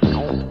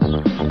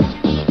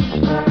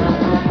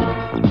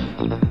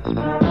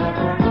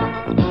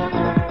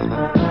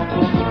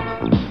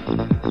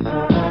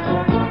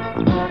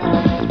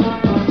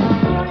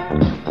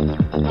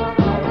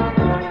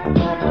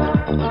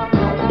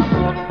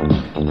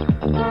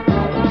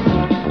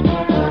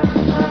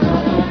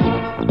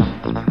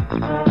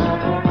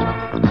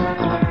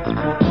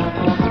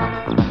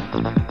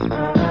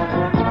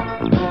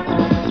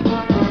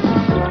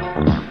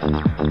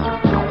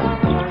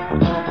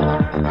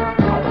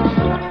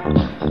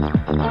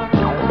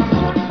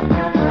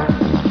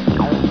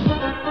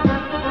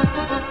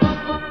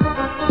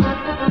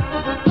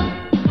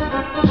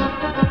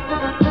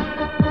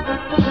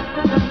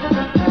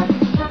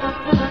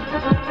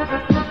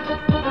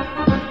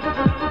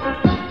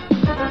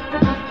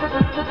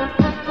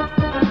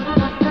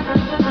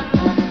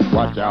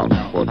 Watch out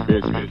for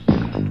business.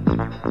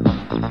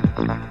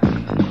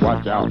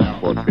 Watch out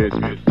for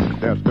business.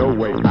 There's no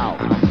way out.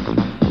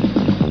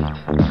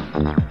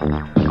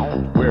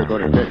 We're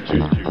gonna catch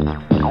you.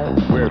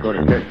 We're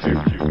gonna catch you.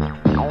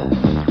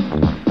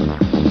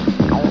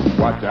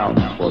 Watch out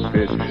for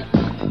business.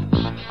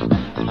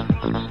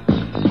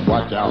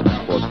 Watch out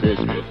for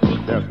business.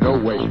 There's no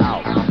way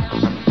out.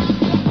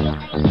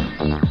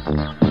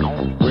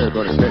 We're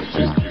gonna catch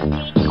you.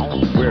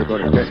 We're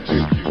gonna catch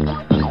you.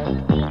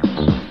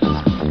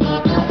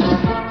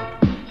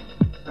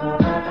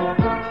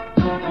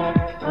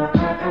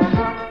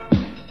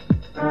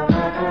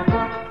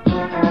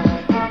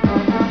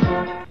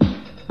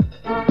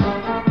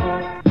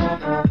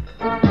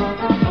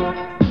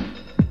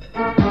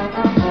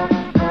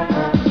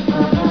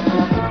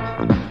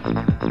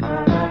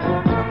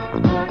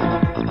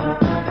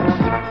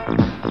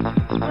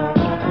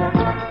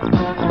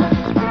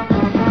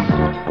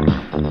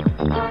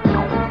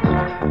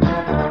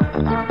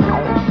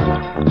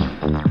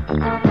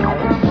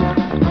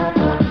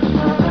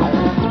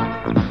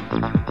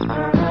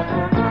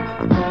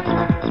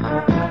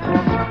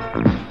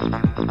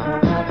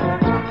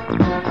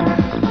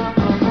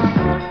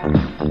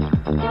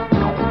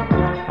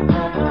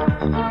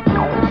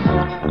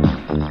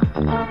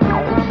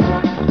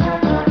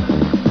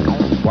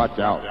 Watch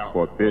out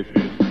for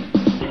business.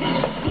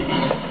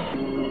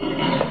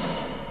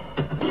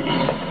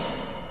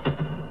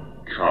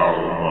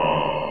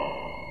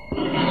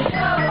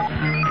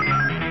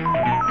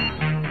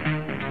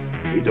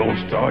 It all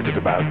started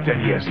about 10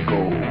 years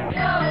ago.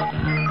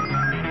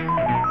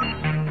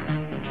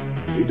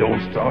 It all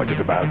started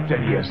about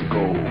 10 years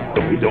ago.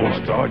 It all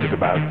started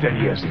about 10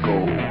 years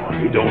ago.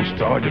 It all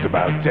started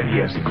about 10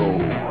 years ago.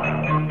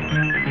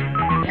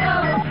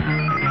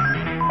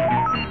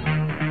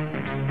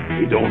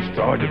 It all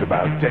started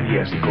about 10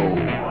 years ago.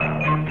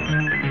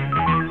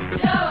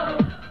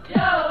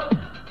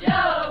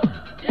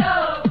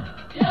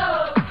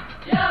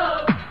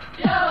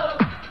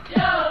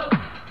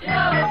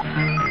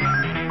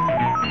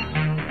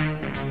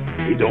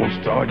 It all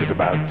started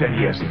about 10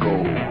 years ago.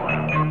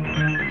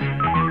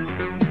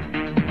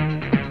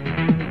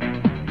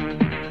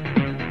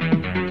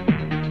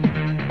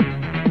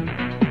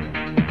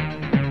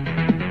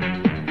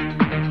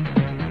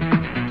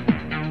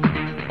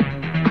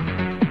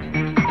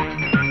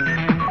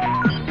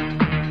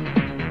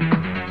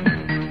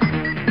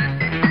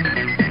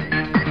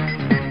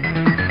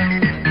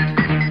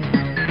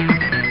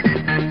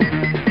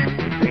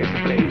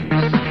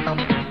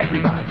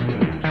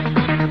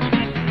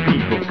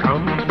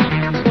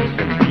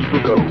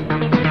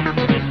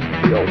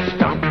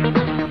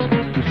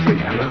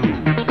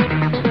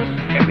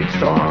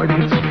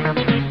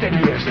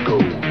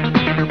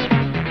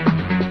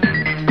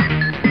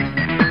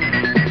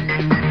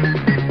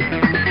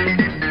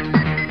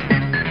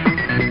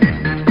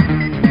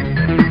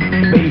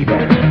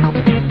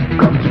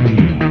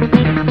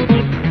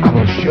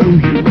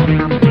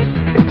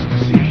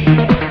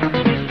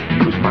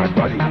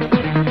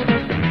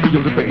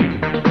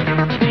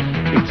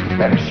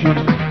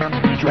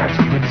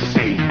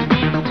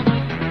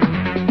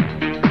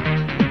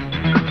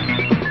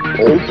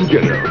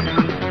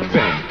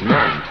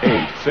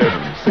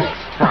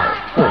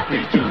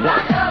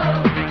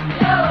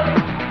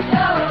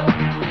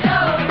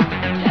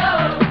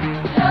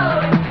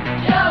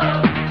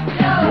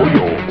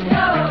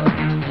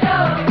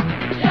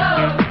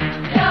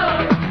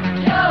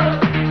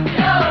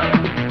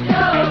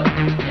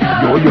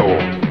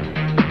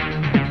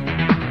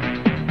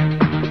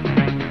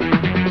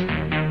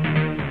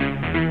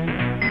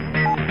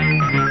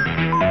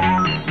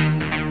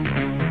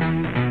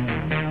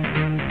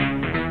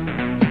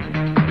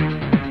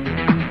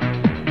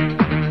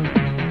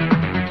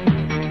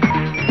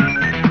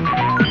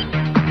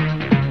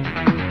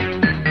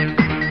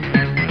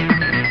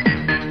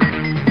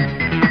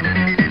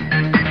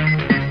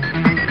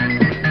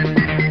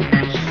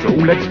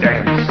 Let's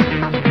dance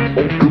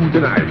all through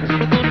the night,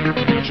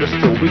 just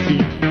so we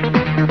see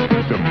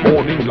the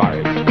morning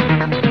light.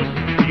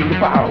 Feel the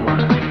power,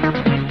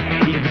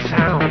 hear the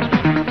sound,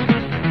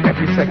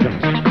 every second,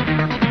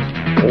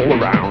 all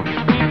around.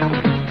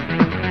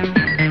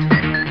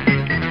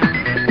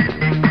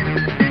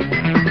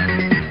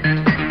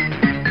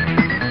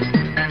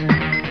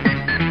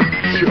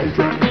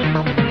 Children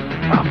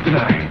of the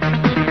night,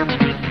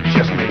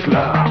 just make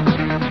love,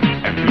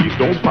 and please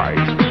don't fight.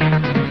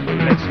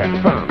 Let's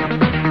have fun.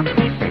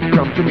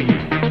 Come to me.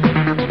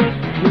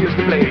 Here's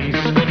the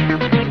place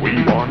we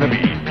wanna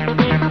be.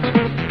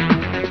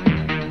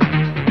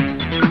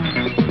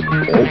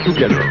 All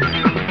together.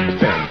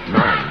 10,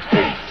 9,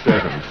 8,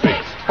 7,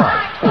 6,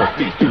 5, 4,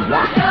 3, 2,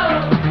 1.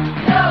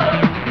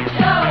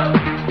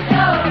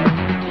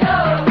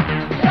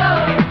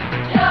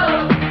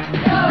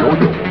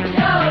 Yo-yo.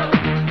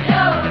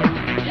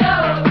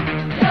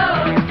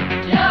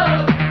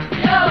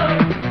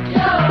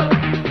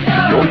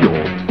 Yo-yo.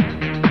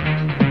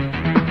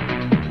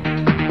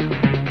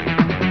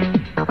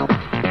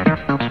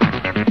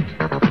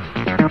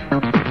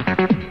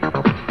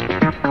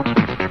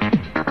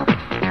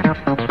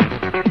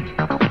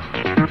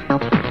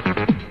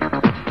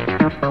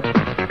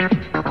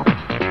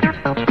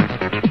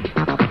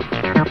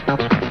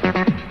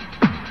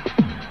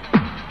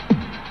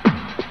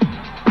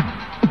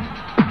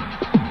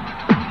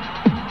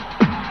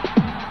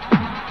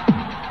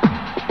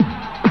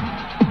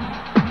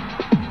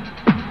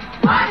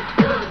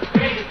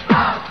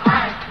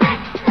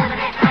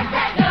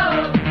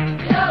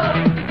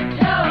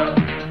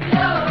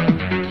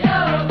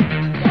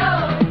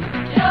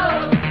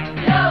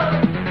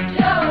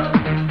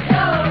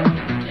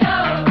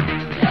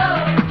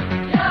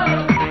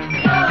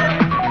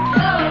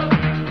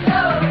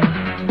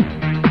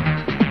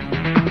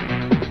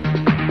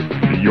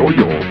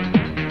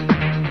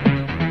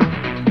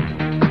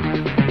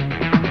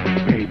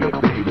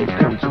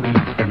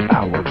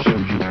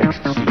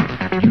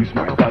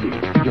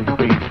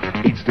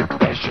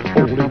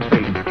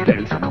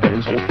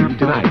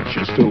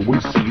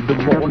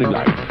 the morning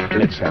light.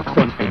 Let's have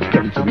fun and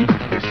come to me.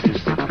 This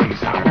is the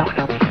place I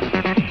wanna be.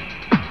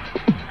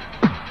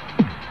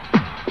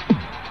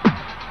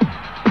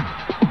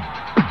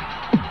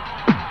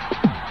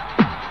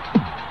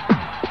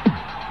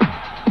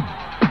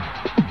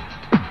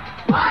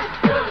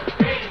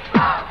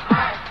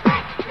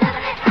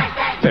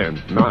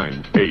 Ten,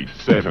 nine, eight,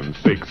 seven,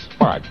 six,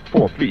 five,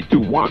 four, three, two,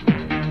 one.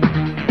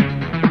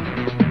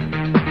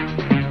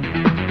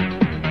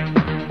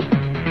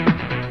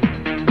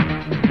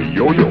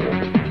 Yo-yo.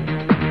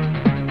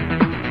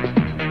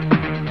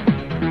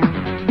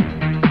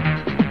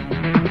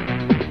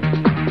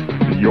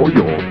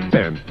 Yo-yo.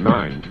 10,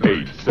 9,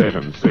 8,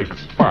 7, 6,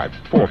 5,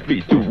 4,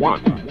 3, 2,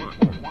 1.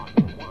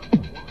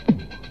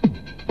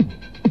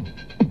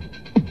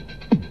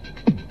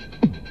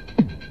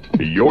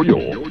 Yo-yo.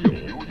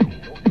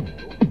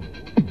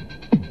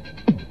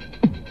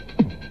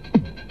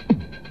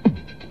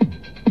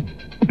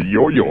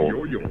 Yo-yo.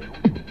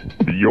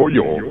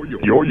 Yo-yo.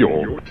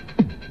 Yo-yo.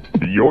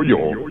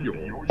 Yo-yo.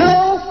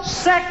 No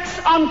sex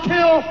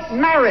until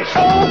marriage.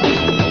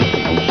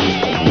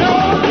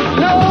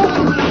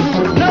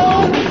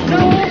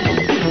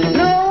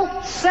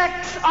 No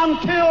sex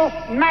until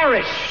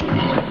marriage.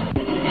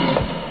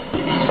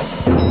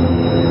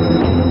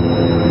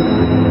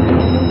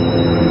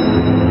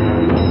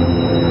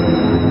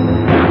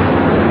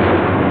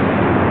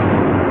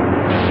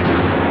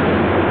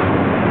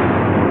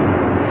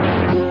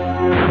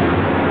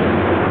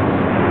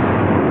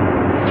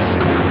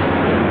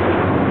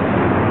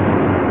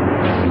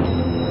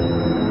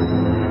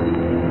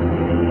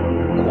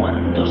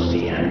 Cuando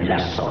sean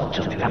las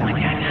 8 de la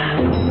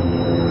mañana.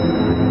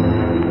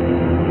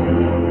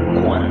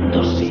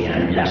 Cuando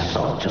sean las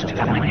 8 de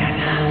la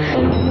mañana.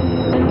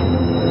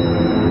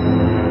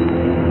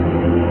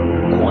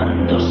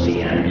 Cuando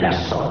sean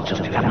las 8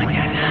 de la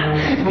mañana,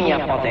 me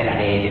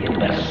apoderaré de tu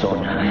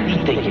persona y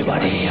te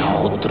llevaré a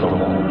otro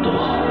mundo.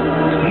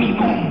 Mi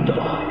mundo.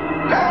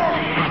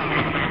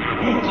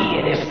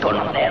 ¿Quieres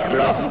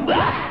conocerlo?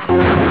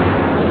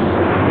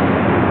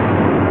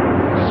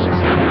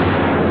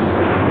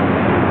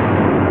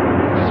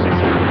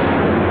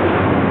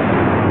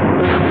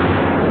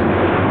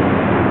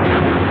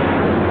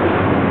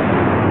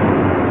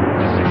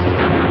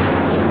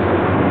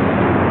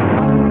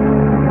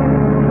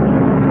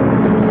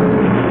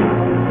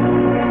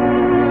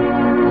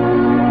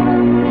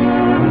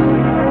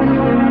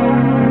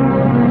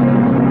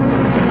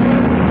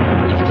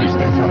 La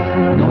tristeza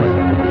no es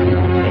la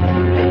religión,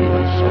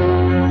 el sol.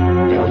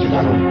 Te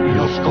llegaron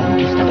los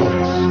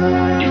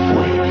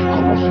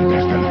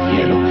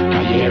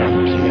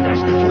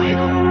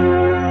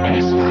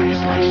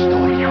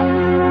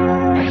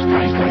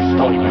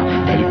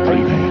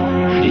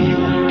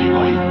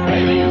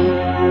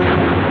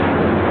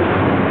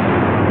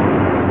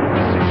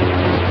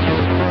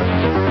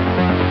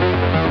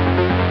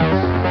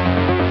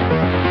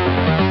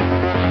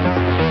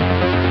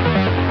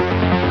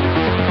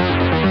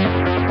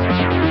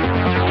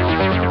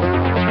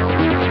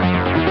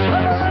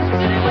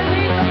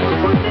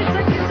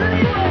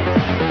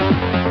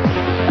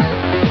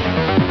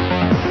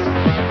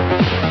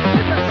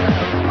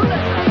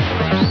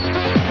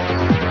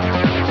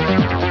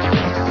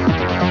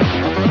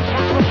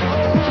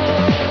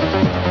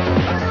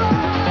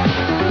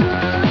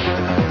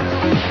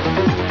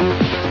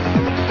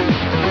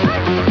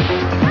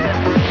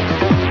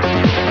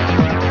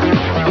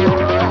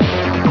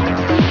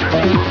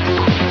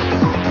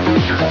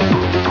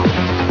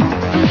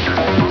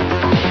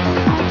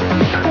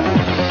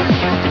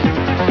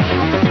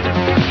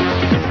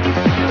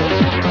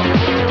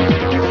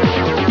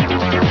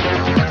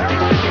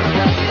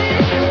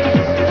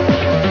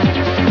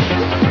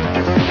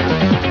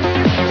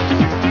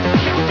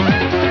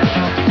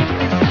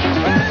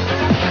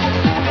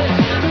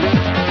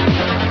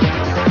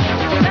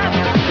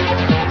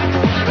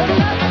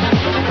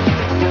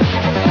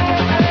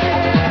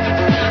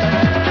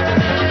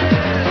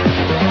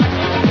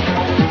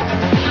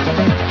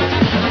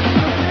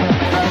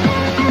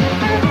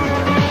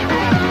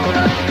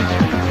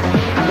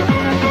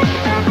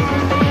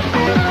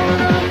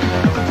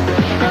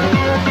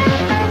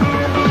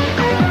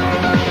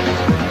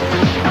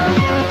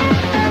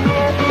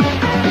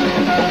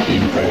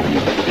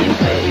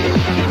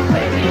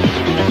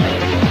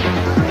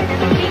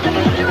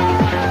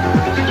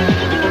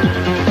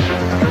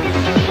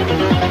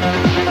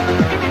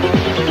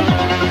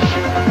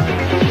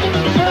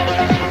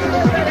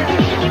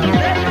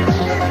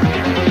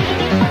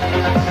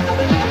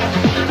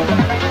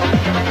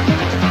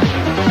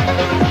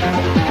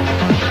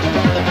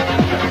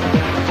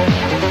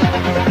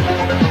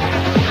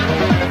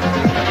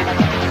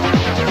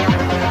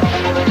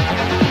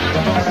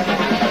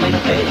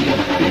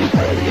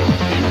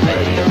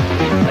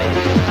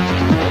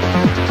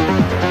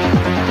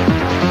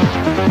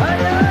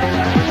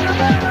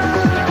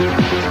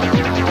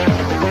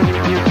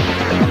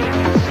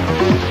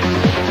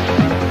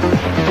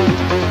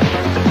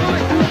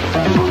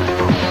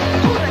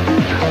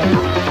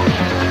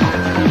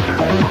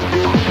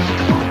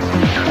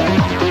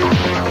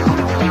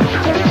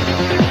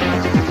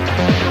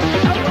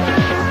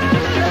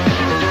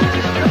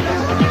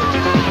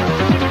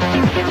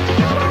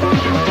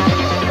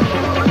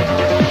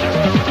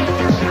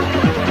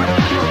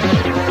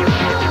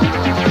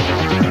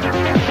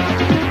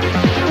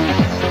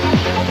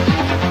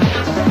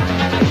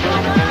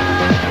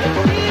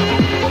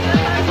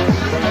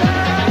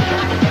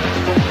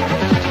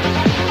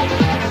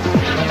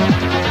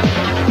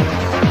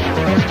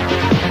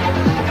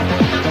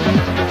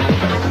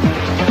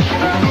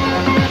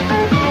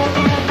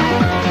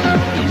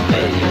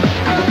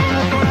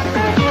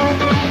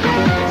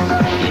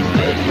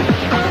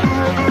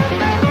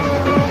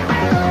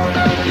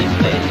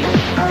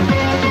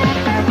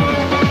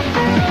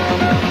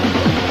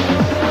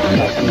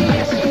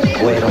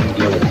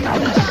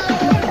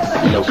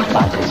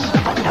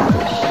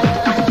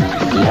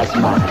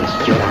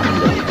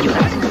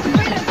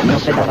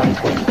se daban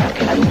cuenta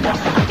que la luna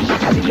había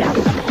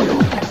cambiado su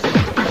color.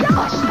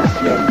 Hasta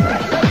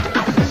siempre.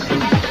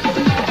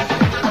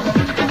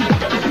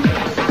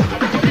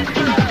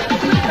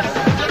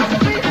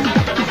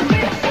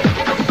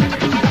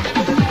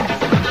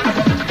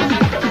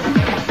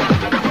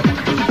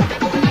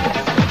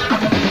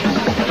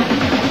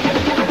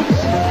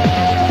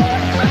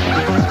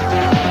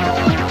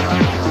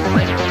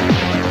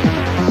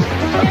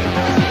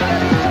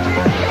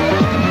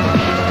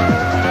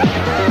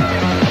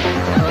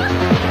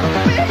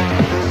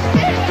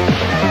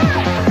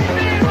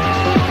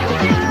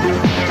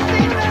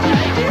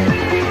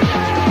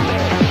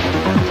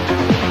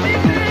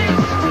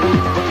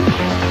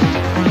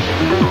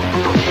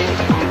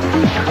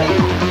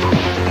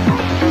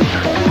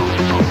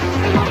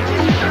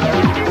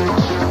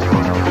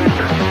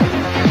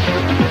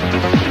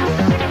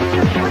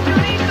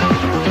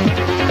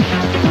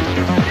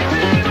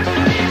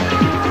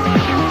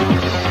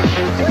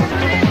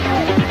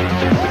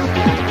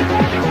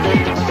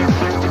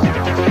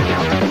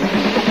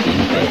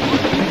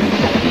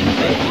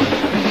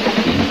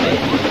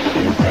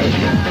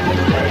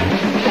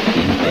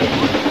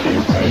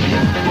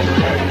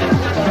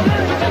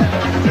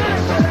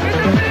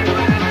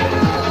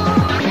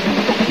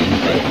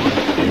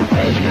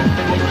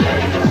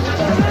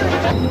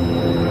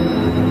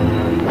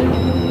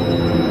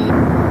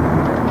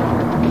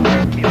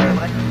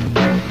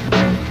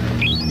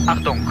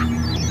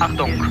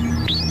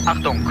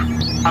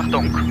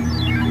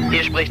 Achtung!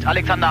 Hier spricht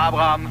Alexander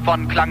Abraham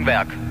von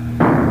Klangwerk.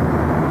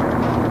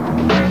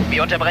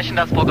 Wir unterbrechen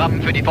das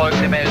Programm für die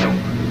folgende Meldung.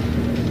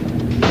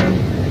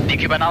 Die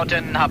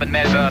Kybernauten haben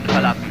Melbourne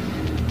verlassen.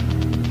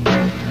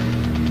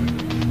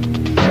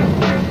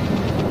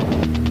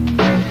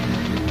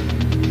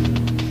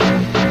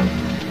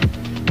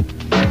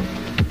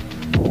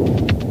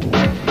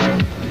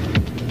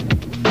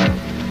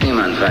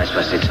 Niemand weiß,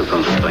 was die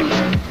Zukunft bringt.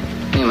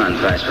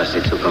 Niemand weiß, was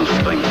die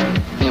Zukunft bringt.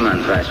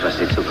 Niemand weiß, was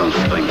die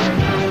Zukunft bringt.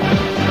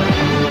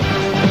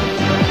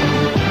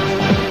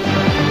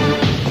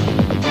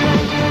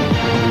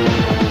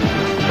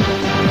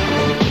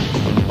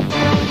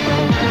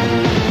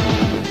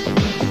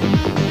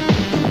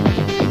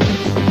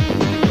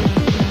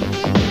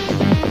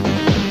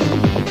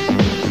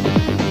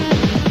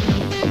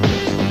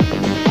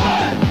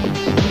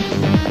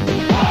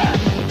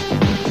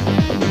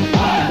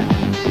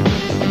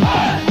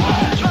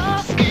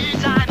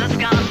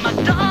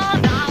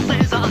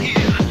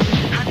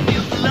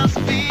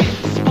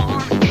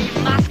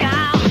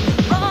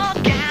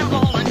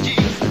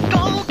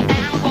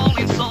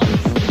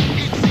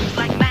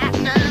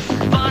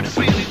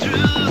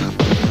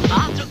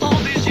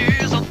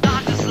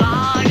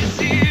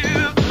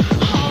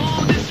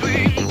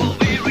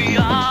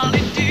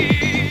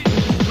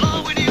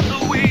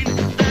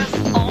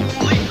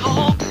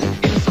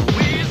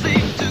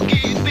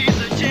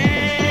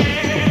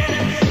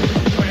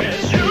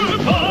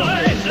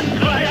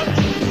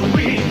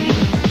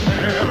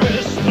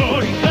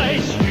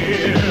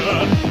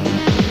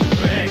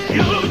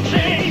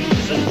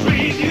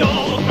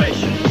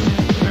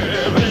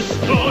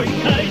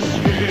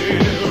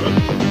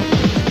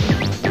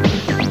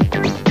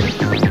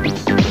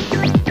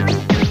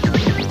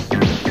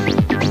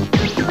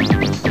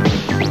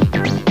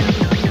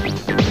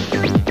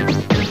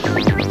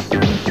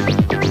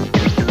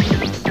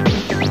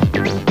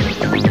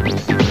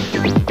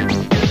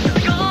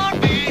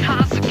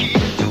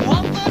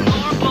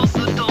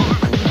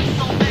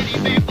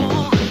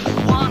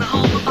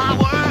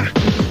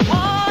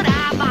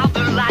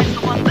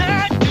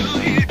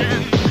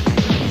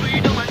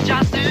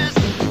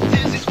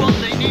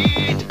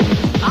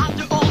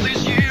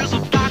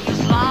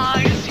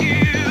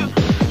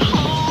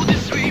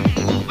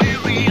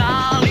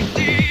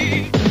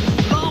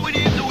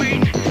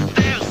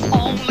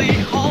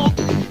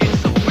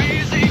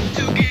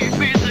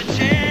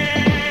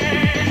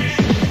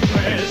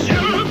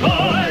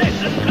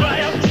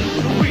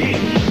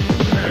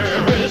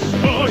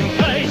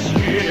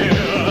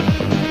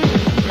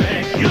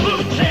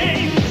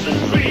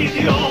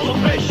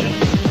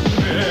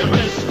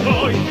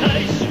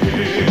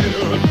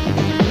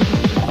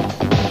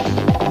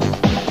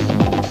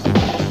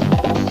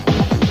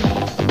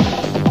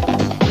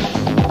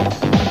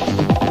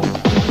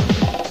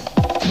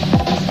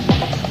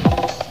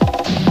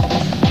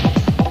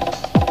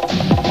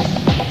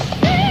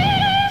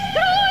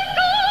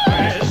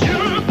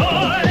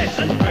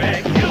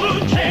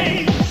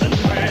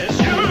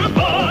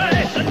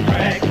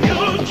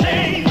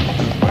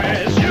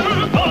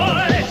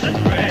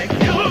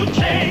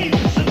 Change.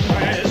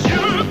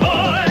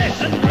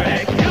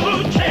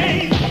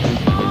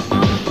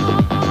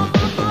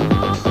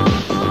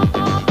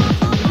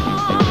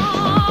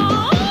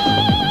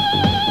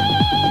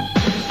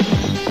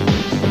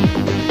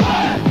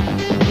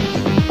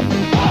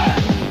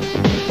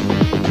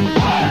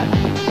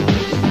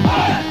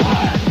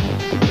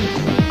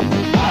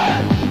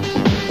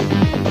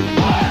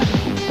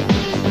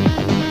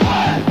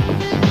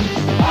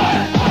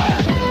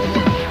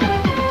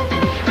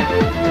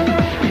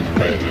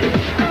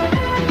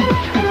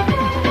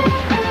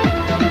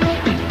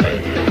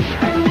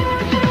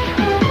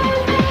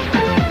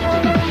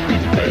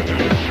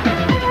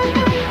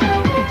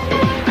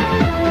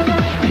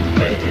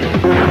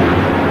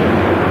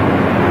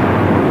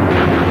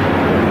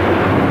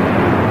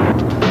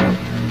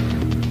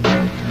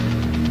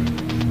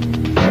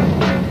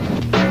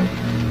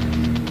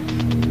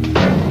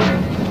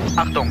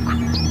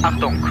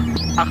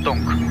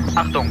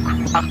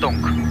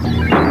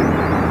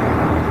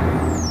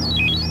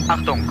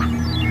 Achtung,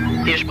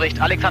 hier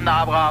spricht Alexander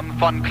Abraham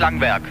von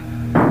Klangwerk.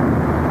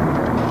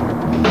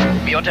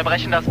 Wir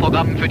unterbrechen das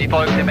Programm für die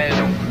folgende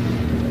Meldung.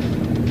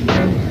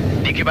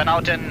 Die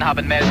Kybernauten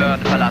haben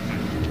Melbourne verlassen.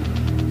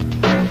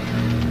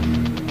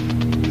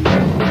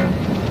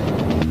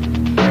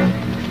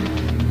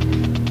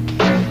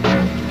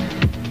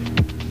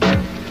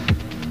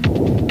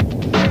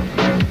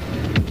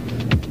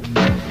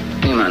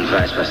 Niemand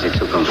weiß, was die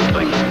Zukunft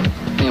bringt.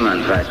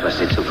 Niemand weiß, was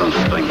die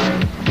Zukunft bringt.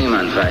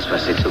 Niemand weiß,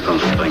 was die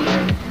Zukunft bringt.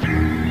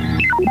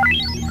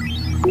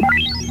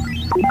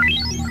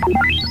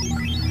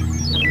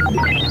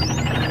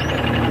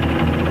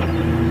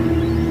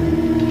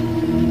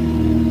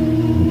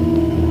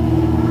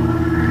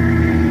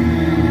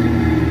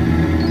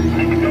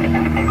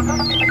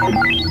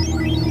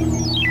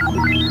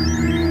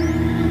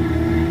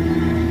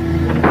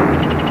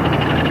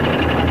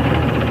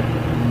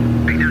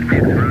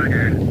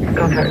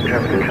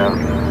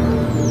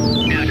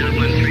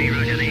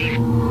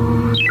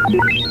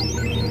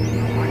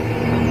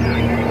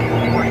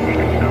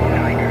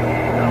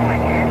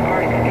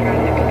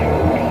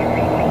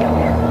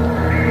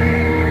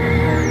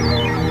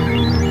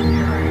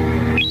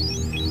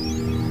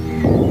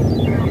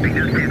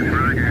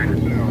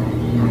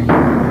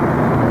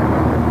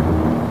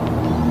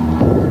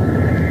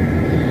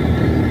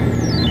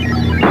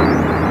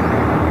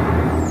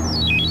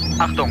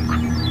 Achtung,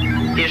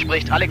 hier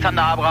spricht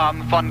Alexander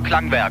Abraham von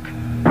Klangwerk.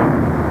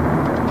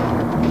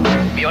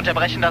 Wir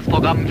unterbrechen das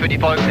Programm für die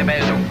folgende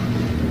Meldung.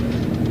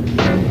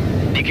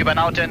 Die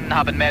Kybernauten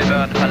haben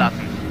Melbourne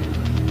verlassen.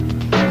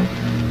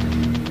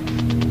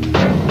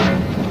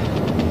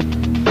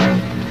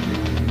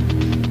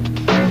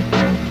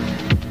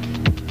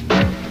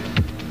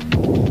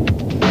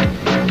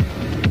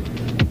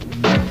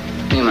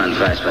 Niemand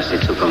weiß, was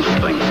die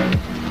Zukunft bringt.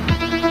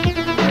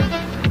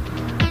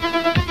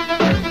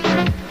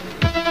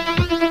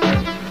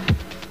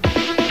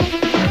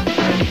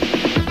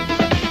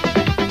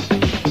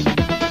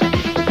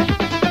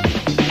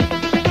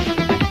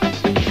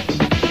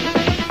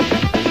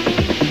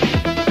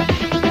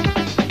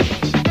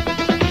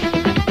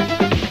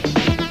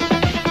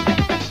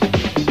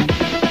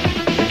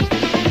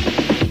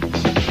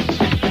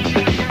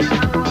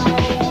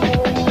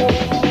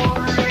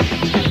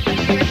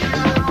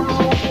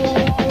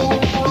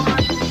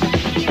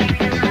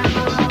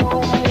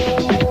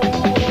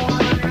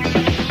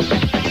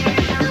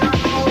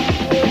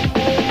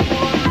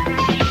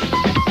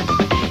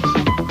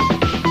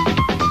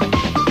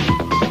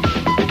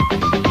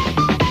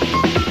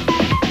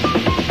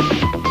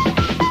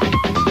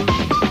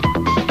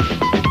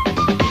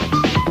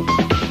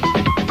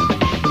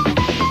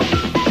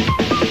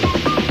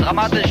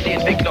 Dramatisch die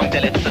Entwicklung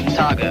der letzten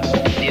Tage.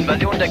 Die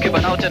Invasion der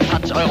Kybernauten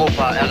hat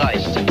Europa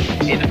erreicht.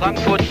 In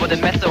Frankfurt wurde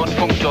Messe- und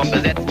Funkturm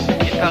besetzt,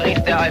 in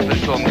Paris der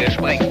Eiffelturm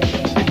gesprengt.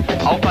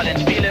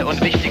 Auffallend viele und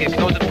wichtige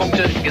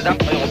Knotenpunkte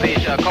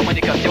gesamteuropäischer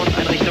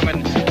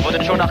Kommunikationseinrichtungen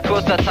wurden schon nach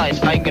kurzer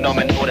Zeit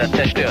eingenommen oder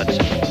zerstört.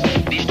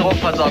 Die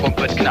Stromversorgung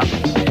wird knapp.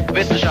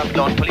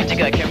 Wissenschaftler und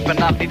Politiker kämpfen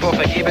nach wie vor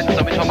vergebens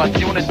um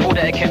Informationen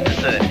oder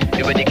Erkenntnisse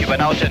über die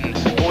Kybernauten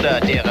oder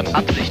deren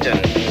Absichten.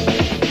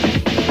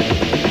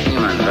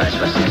 Niemand weiß,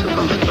 was die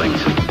Zukunft bringt.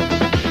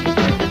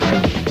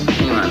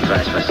 Niemand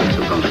weiß, was die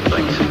Zukunft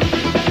bringt.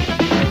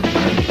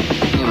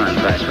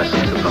 Niemand weiß, was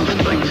die Zukunft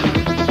bringt.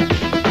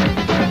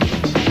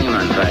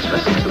 Niemand weiß,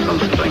 was die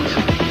Zukunft bringt.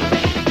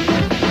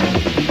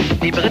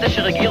 Die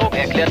britische Regierung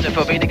erklärte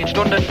vor wenigen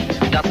Stunden,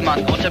 dass man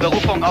unter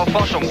Berufung auf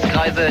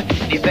Forschungskreise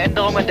die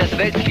Veränderungen des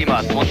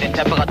Weltklimas und den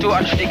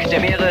Temperaturanstieg der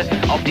Meere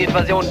auf die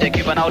Invasion der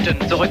Kybernauten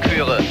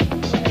zurückführe.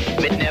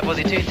 Mit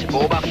Nervosität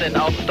beobachten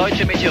auch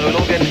deutsche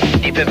Meteorologen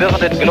die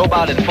verwirrenden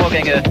globalen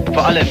Vorgänge,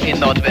 vor allem in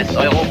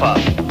Nordwesteuropa.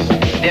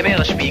 Der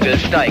Meeresspiegel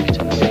steigt.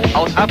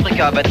 Aus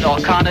Afrika werden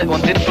Orkane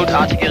und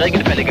sintflutartige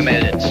Regenfälle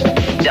gemeldet.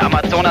 Der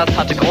Amazonas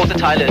hatte große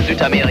Teile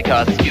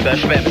Südamerikas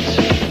überschwemmt.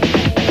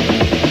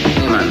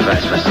 Niemand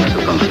weiß, was die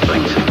Zukunft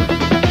bringt.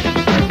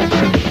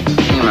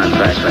 Niemand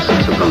weiß, was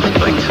die Zukunft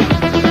bringt.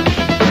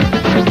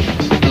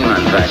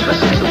 Niemand weiß, was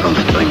die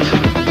Zukunft bringt.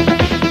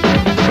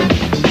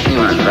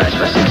 Niemand weiß,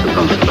 was die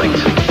Zukunft bringt.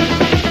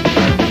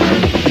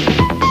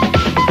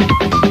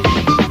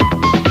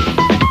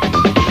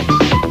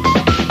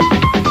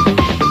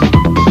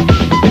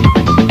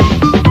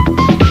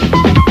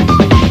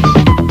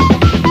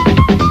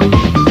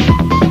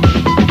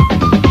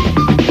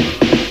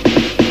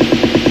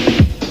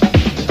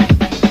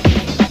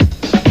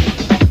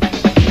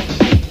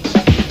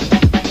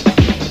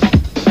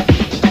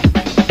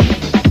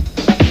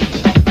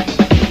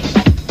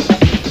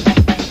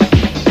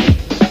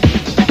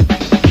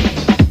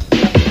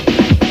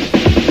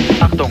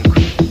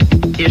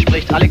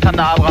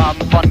 Alexander Abraham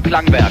von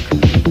Klangwerk.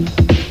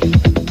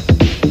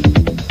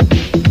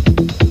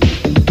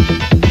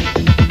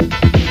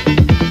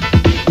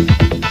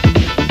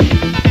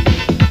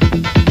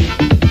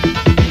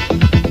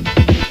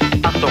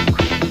 Achtung,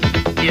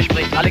 hier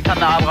spricht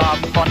Alexander Abraham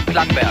von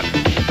Klangwerk.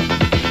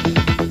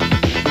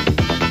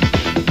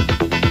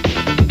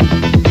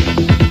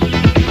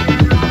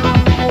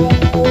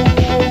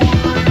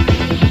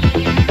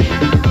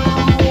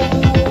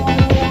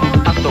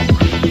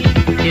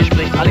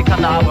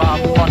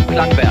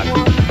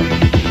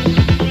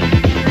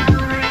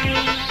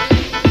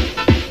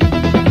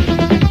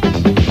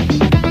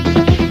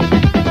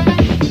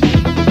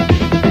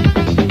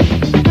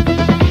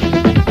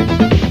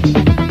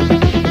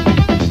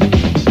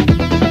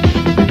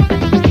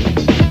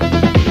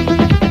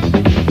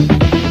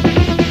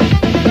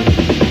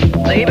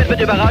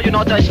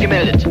 Frankreich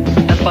gemeldet.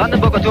 Das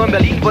Brandenburger Tor in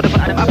Berlin wurde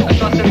von einem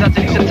abgeschossenen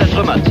Satelliten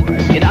zertrümmert.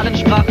 In allen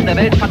Sprachen der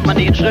Welt fand man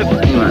die Inschrift: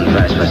 Niemand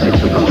weiß, was die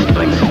Zukunft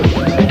bringt.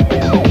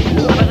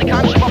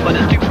 Amerikanische Bomber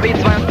des Typs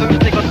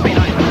B-52 und B-1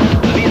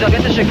 sowie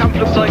sowjetische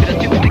Kampfflugzeuge des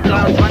Typs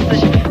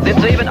MiG-23 sind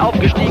soeben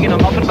aufgestiegen,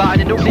 um offenbar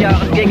einen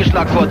nuklearen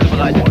Gegenschlag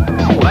vorzubereiten.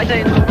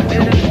 Weiterhin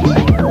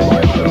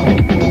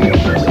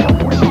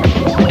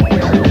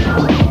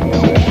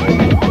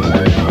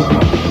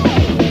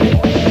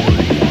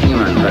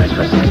Niemand weiß,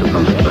 was die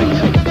Zukunft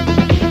bringt.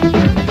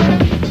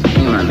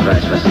 Niemand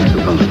weiß, was die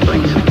Zukunft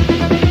bringt.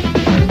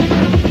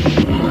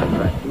 Niemand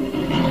weiß.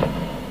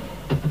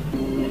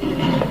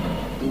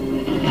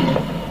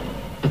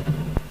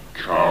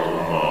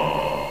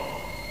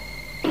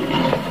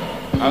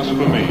 As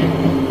for me,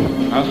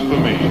 as for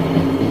me,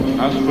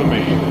 as for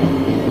me,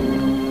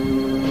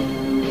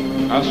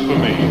 as for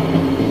me,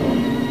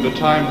 the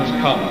time has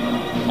come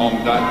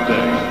on that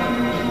day,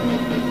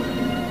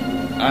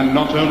 and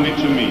not only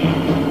to me,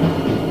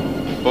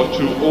 but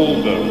to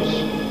all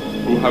those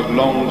who have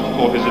longed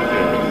for his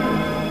appearing.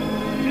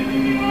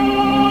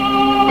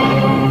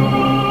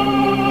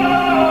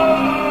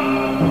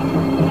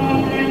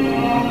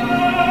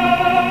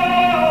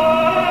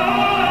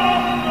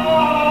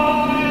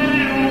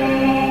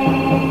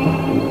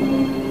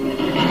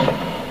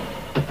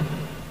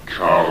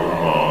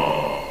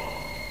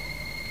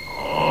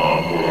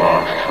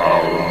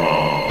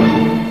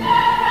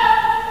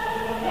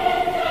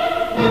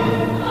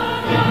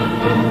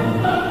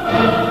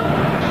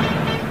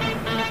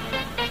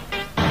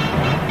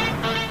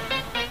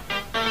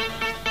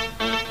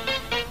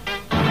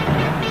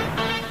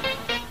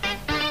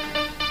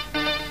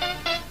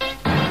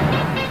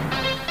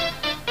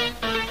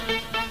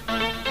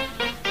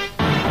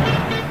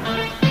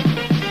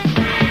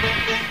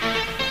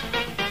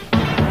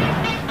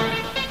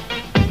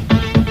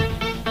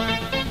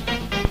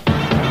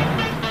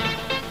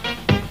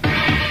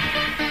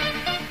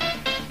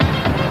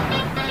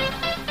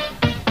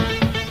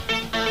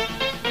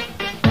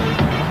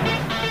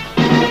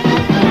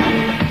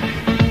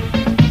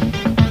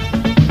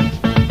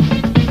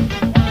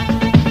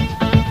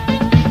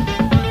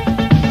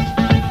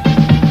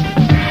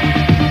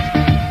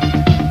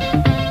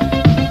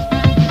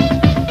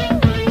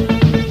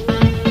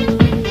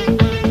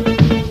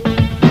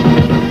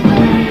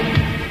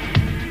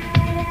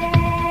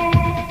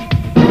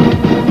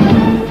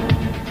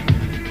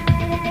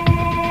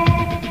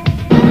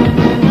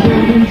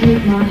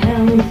 Take my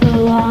hand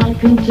so I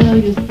can tell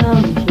you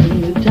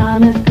something. The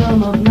time has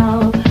come up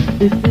now.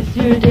 This is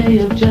your day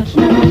of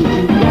judgment.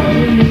 You got to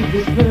leave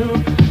this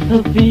world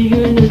of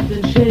eagerness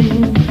and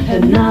shame.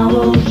 And now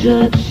I'll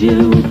judge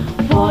you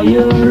for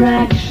your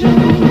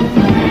actions.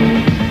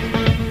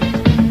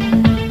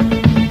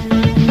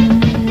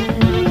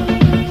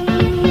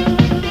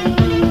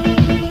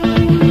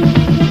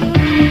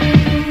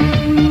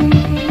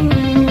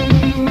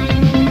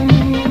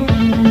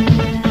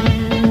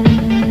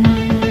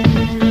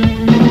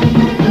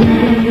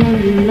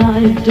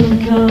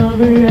 Don't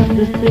cover up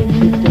the things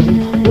you've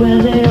done. Where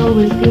they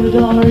always good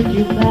or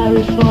you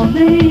perish for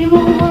the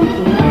evil one.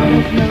 So now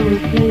there's no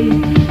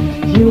escape.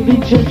 You'll be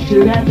judged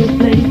here at this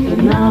place.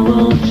 And now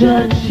I'll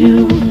judge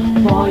you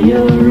for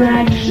your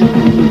actions.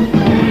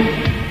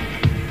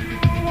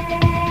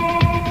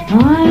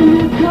 I'm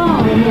your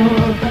karma,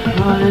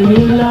 I'm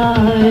your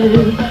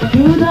life.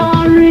 Good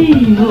or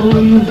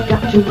evil, you've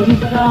got to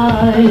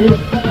decide.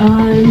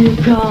 I'm your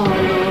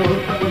karma,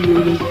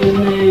 your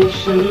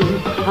destination.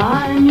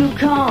 I'm your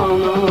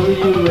karma,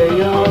 your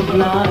way of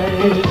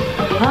life.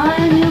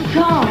 I'm your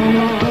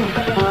karma,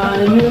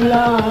 I'm your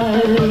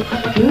life.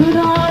 Good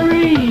or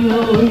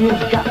evil,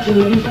 you've got to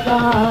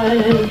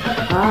decide.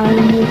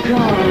 I'm your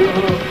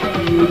karma,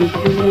 your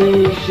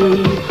destination.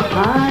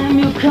 I'm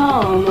your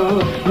karma,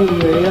 your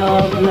way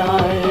of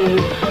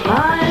life.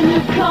 I'm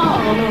your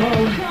karma.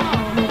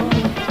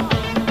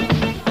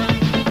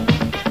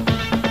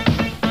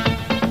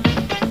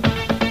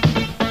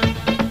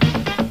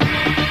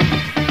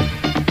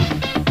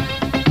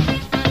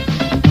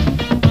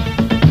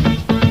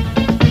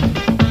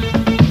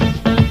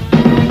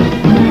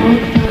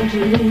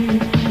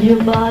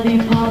 Your body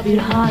far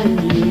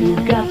behind you.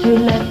 You've got to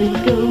let things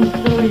go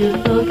so your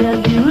soul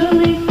can be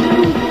released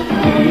too.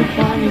 And you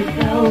find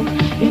yourself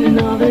in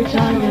another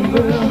time and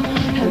world.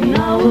 And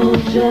now we'll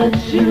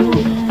judge you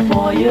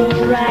for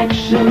your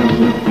actions.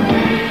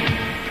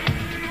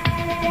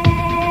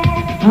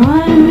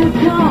 I'm your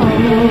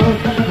karma,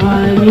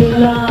 I'm your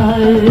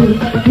life.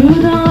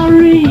 Good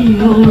or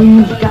evil,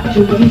 you've got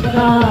to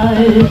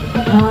decide.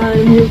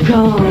 I'm your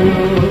karma,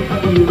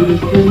 your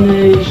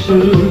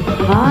destination.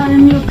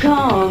 I'm your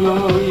karma,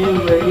 your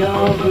way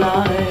of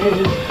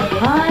life.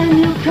 I'm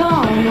your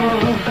karma,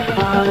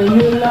 I'm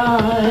your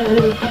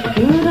life.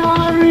 Good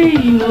or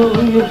evil,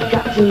 you've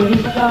got to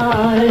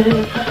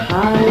decide.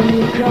 I'm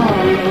your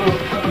karma,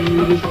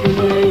 your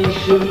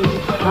destination.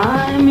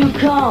 I'm your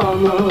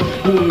karma,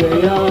 your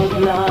way of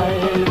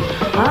life.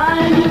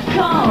 I'm your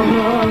karma.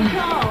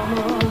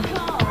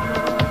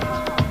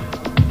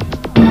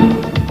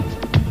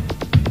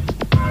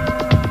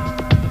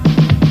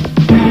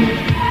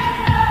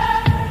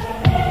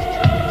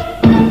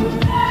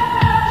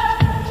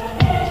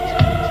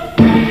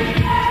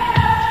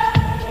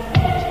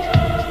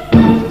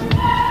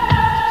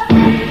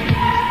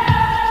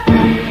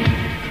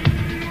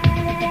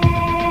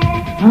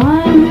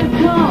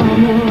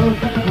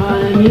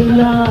 time you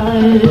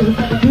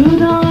live.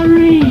 Good or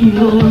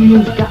evil,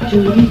 you've got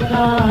to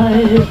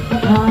decide.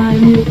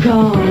 Time you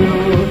call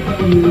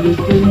your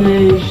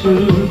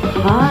destination.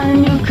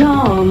 Time you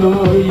call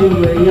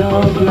your way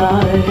of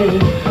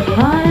life.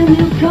 Time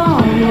you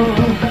call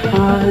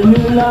time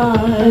you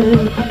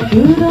live.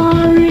 Good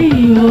or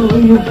evil,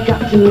 you've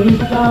got to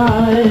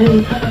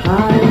decide.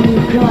 Time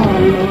you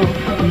call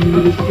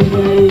your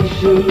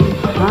destination.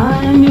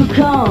 Time you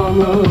call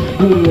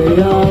your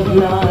way of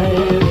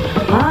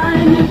life.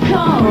 Time you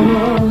call.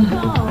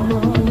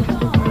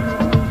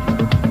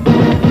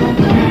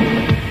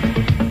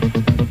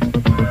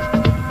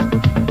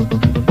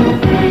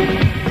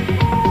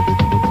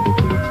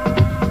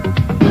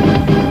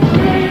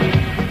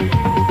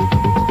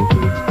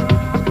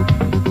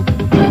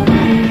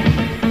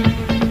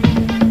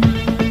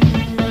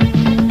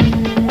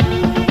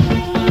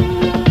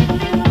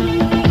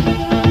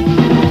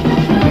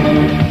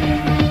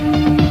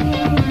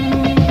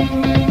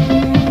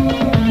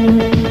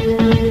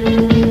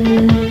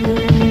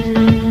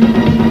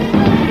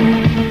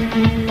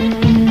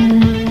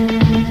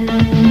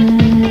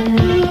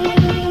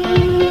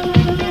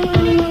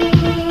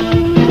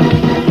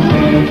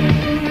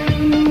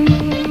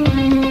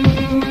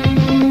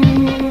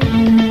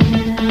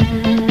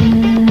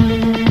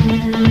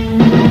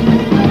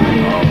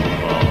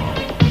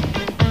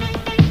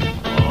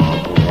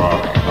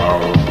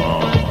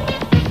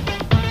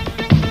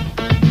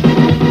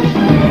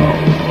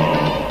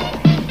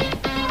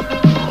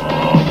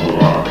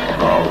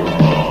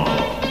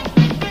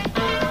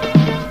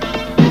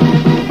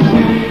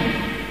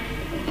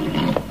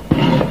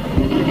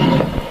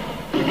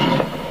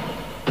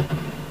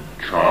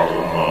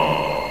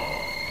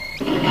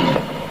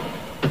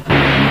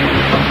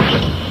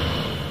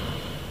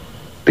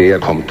 Er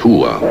kommt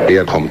Tour,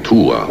 er kommt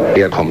Tour,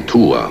 er kommt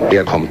Tour,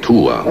 er kommt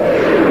Tour.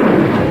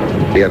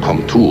 Er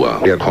kommt Tour,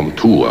 er kommt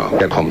Tour,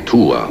 er kommt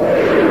Tour.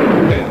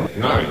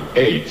 9,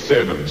 8,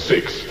 7,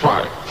 6,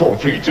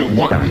 5, 4, 3,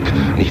 2, 1.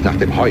 Nicht nach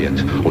dem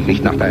Heuet und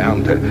nicht nach der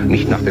Ernte,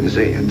 nicht nach dem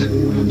Säet.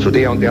 Zu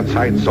der und der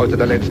Zeit sollte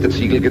der letzte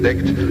Ziegel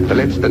gedeckt, der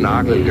letzte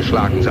Nagel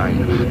geschlagen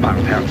sein.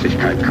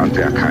 Barmherzigkeit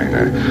kannte er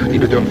keine. Die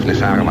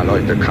Bedürfnisse armer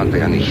Leute kannte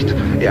er nicht.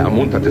 Er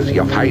ermunterte sie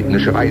auf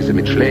heidnische Weise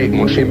mit Schlägen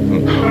und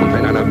Schimpfen. Und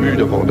wenn einer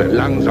müde wurde,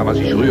 langsamer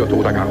sich rührte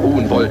oder gar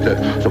ruhen wollte,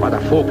 so war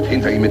der Vogt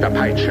hinter ihm mit der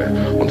Peitsche.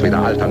 Und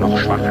weder Alter noch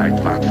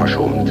Schwachheit ward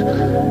verschont.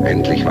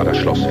 Endlich war das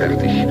Schloss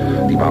fertig.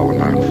 Die Bauern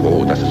waren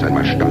froh, dass es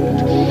einmal stand.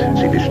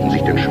 Sie wischten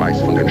sich den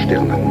Schweiß von den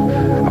Stirnen.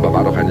 Aber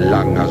war doch ein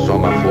langer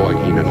Sommer vor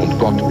ihnen und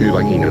Gott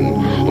über ihnen.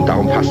 Und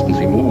darum fassten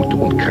sie Mut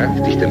und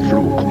kräftig den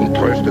Flug und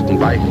trösteten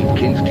Weib und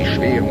Kind, die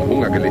schweren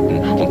Hunger gelitten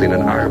und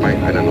denen Arbeit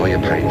eine neue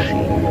Pein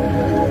schien.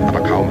 Aber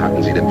kaum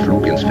hatten sie den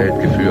Pflug ins Feld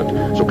geführt,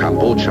 so kam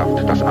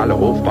Botschaft, dass alle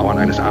Hofbauern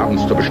eines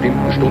Abends zur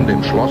bestimmten Stunde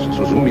im Schloss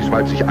zu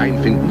Sumiswald sich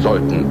einfinden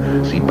sollten.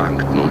 Sie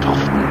bangten und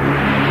hofften.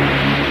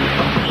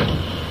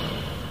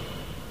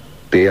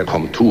 Der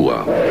kommt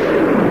Tour.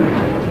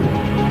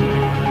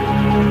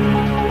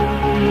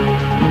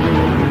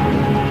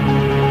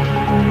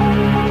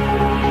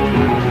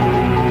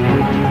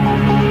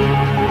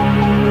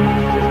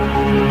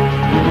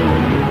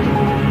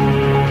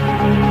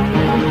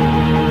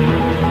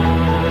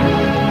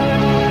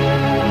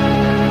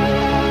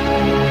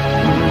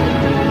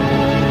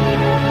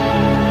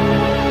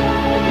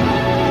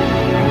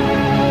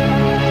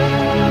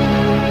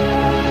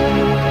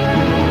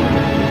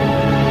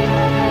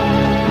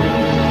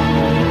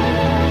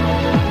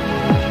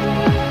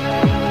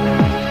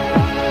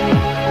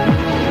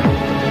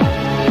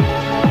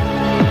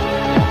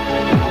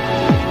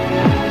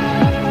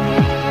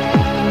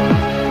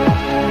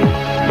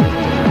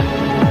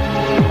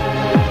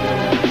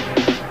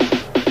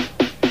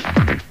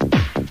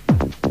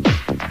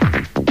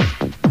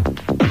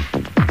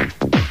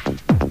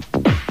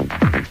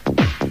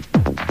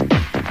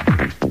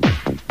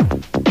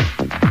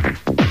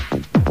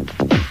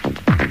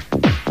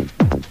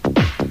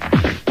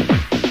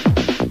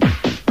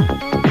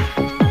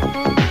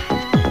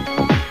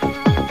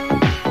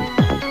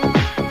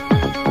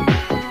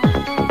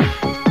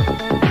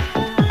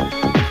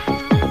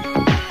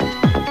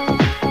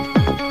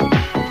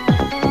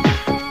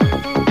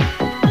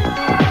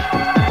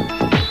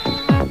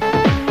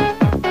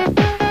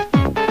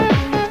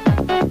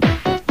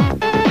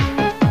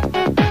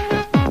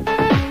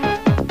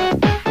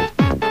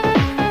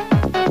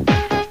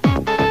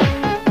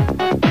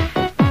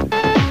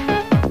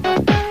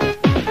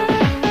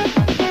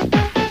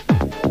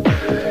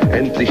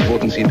 Endlich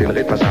wurden sie in den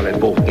Rittersaal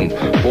entboten.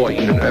 Vor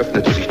ihnen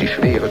öffnete sich die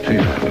schwere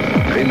Tür.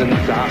 Drinnen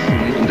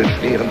saßen um den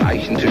schweren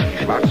Eichentisch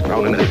die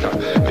schwarzbraunen Ritter,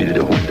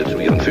 wilde Hunde zu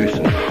ihren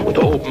Füßen. Und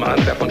oben an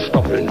der von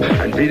Stoffeln,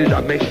 ein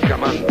wilder, mächtiger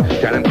Mann,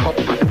 der einen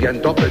Kopf hatte wie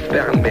ein doppelt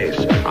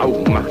Bernmäß,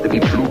 Augen machte wie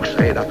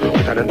Pflugsräder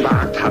und einen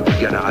Bart hatte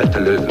wie eine alte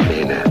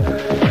Löwenmähne.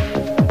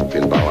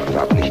 Den Bauern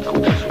ward nicht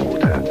gut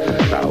zumute.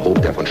 Da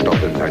erhob der von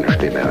Stoffeln seine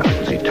Stimme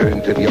und sie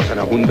tönte wie aus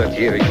einer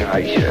 100-jährigen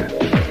Eiche.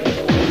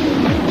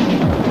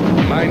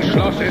 Mein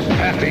Schloss ist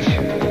fertig,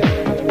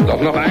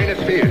 doch noch eines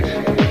fehlt.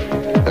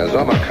 Der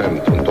Sommer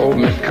kömmt und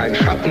droben ist kein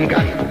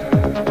Schattengang.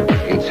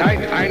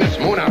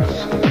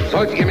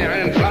 sollt ihr mir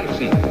einen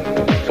pflanzen.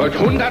 Sollt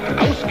 100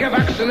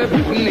 ausgewachsene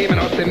Buchen nehmen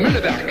aus dem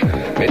Mülleberg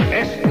mit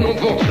Ästen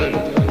und Wurzeln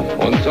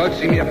und sollt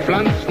sie mir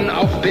pflanzen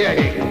auf der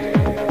hegen.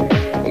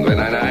 Und wenn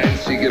eine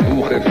einzige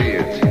Buche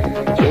fehlt,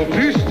 so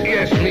büßt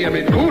ihr es mir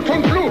mit Gut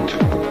und Blut.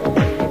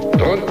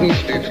 Drunten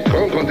steht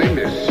Trunk und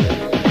Imbiss,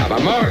 aber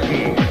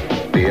morgen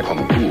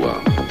Berum pur,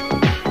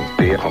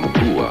 Berum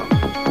pur,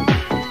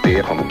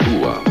 Berum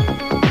pur.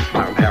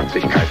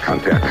 Barmherzigkeit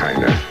kannte er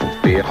keine.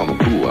 Berum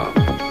pur,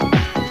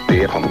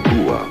 Berum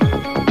pur,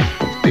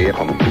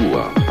 Berum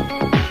pur.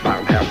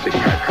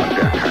 Barmherzigkeit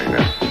kannte er keine.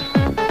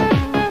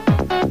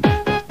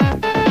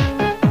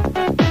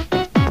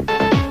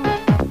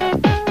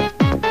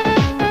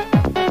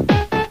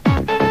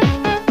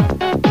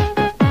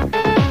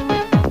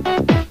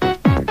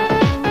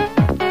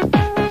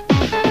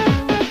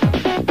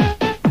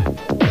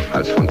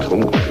 Als von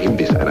Trunk und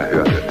Imbiss einer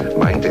hörte,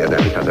 meinte er, der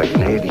Ritter sei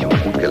gnädig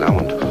und gut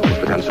gelaunt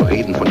und begann zu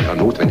reden von ihrer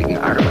notwendigen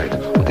Arbeit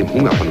und dem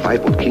Hunger von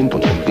Weib und Kind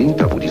und vom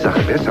Winter, wo die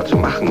Sache besser zu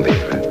machen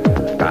wäre.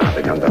 Da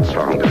begann der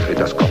Zorn des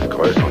Ritters Kopf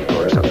größer und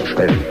größer zu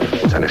schwellen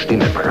und seine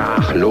Stimme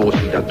brach los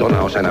wie der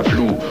Donner aus einer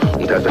Fluh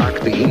und er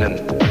sagte ihnen: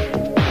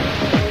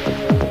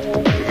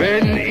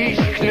 Wenn ich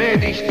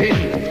gnädig bin,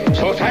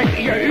 so seid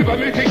ihr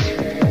übermütig.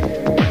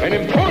 Wenn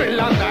im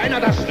Polenlande einer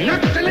das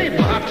nackte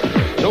Leben hat,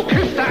 so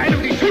küsst er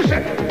einem die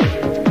Füße.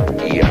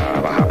 Ihr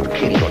aber habt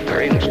Kind und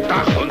trinkt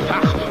Dach und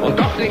Fach und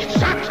doch nicht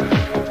satt.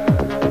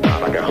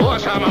 Aber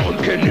gehorsamer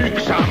und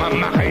genügsamer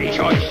mache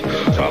ich euch,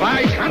 so wahr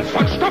ich Hans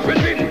von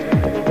Stoffeln bin.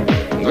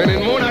 Und wenn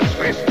in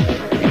Monatsfrist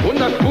die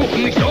 100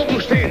 Buchen nicht oben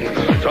stehen,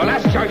 so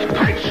lasst ich euch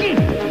peitschen,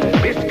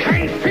 bis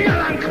kein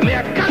Vierlang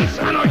mehr ganz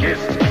an euch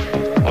ist.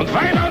 Und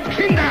Weiber und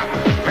Kinder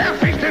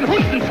werf ich den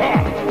Hunden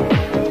vor.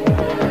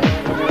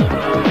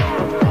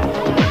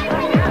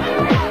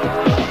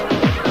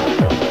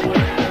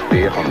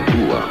 Berum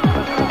pur,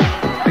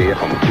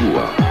 Berum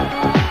pur,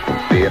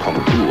 Berum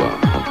pur.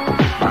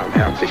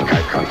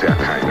 Barmherzigkeit kannte er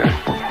keine.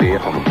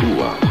 Berum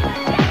pur,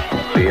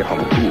 Berum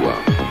pur,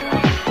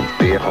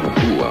 Berum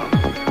pur.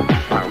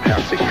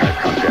 Barmherzigkeit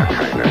kannte er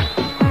keine.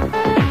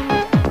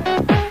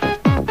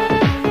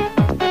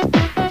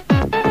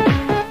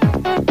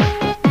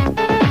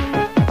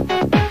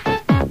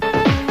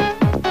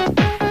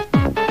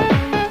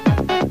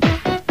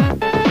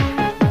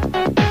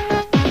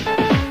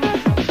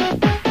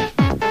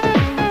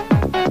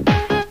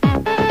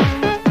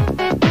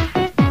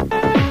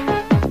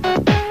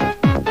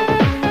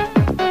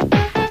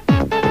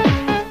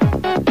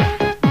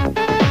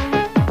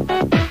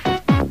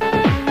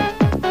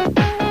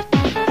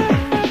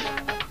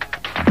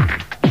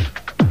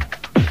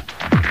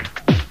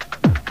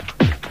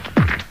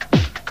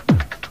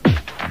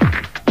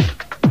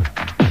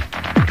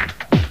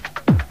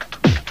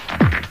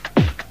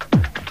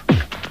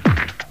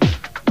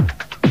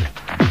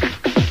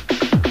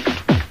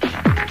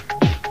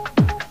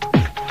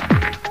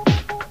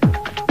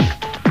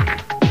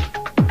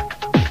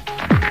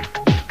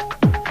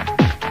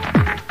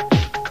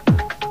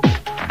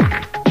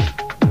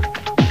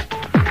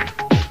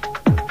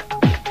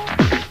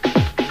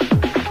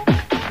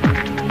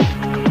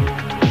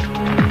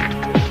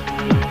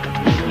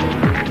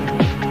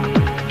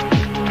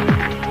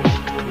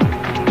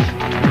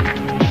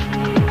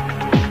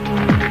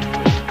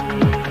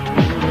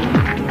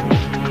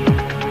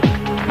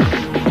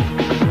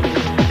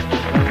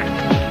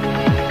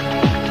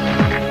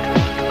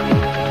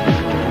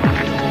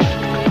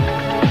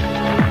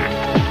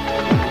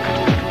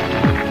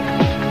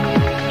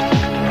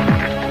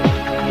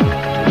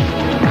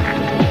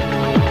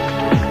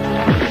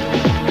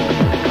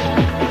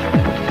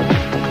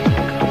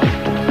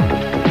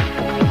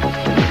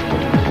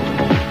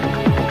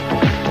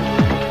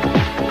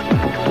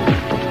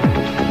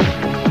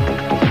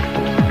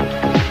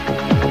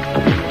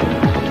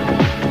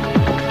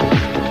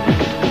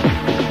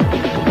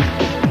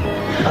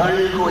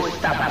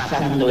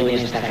 pasando en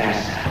esta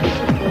casa.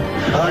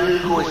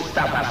 Algo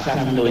está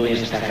pasando en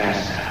esta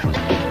casa.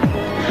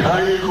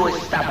 Algo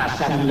está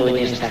pasando en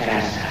esta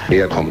casa.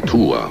 Er kommt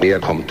Tour, er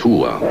kommt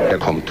Tour, er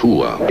kommt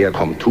Tour, er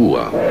kommt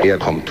Tour, er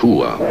kommt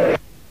Tour.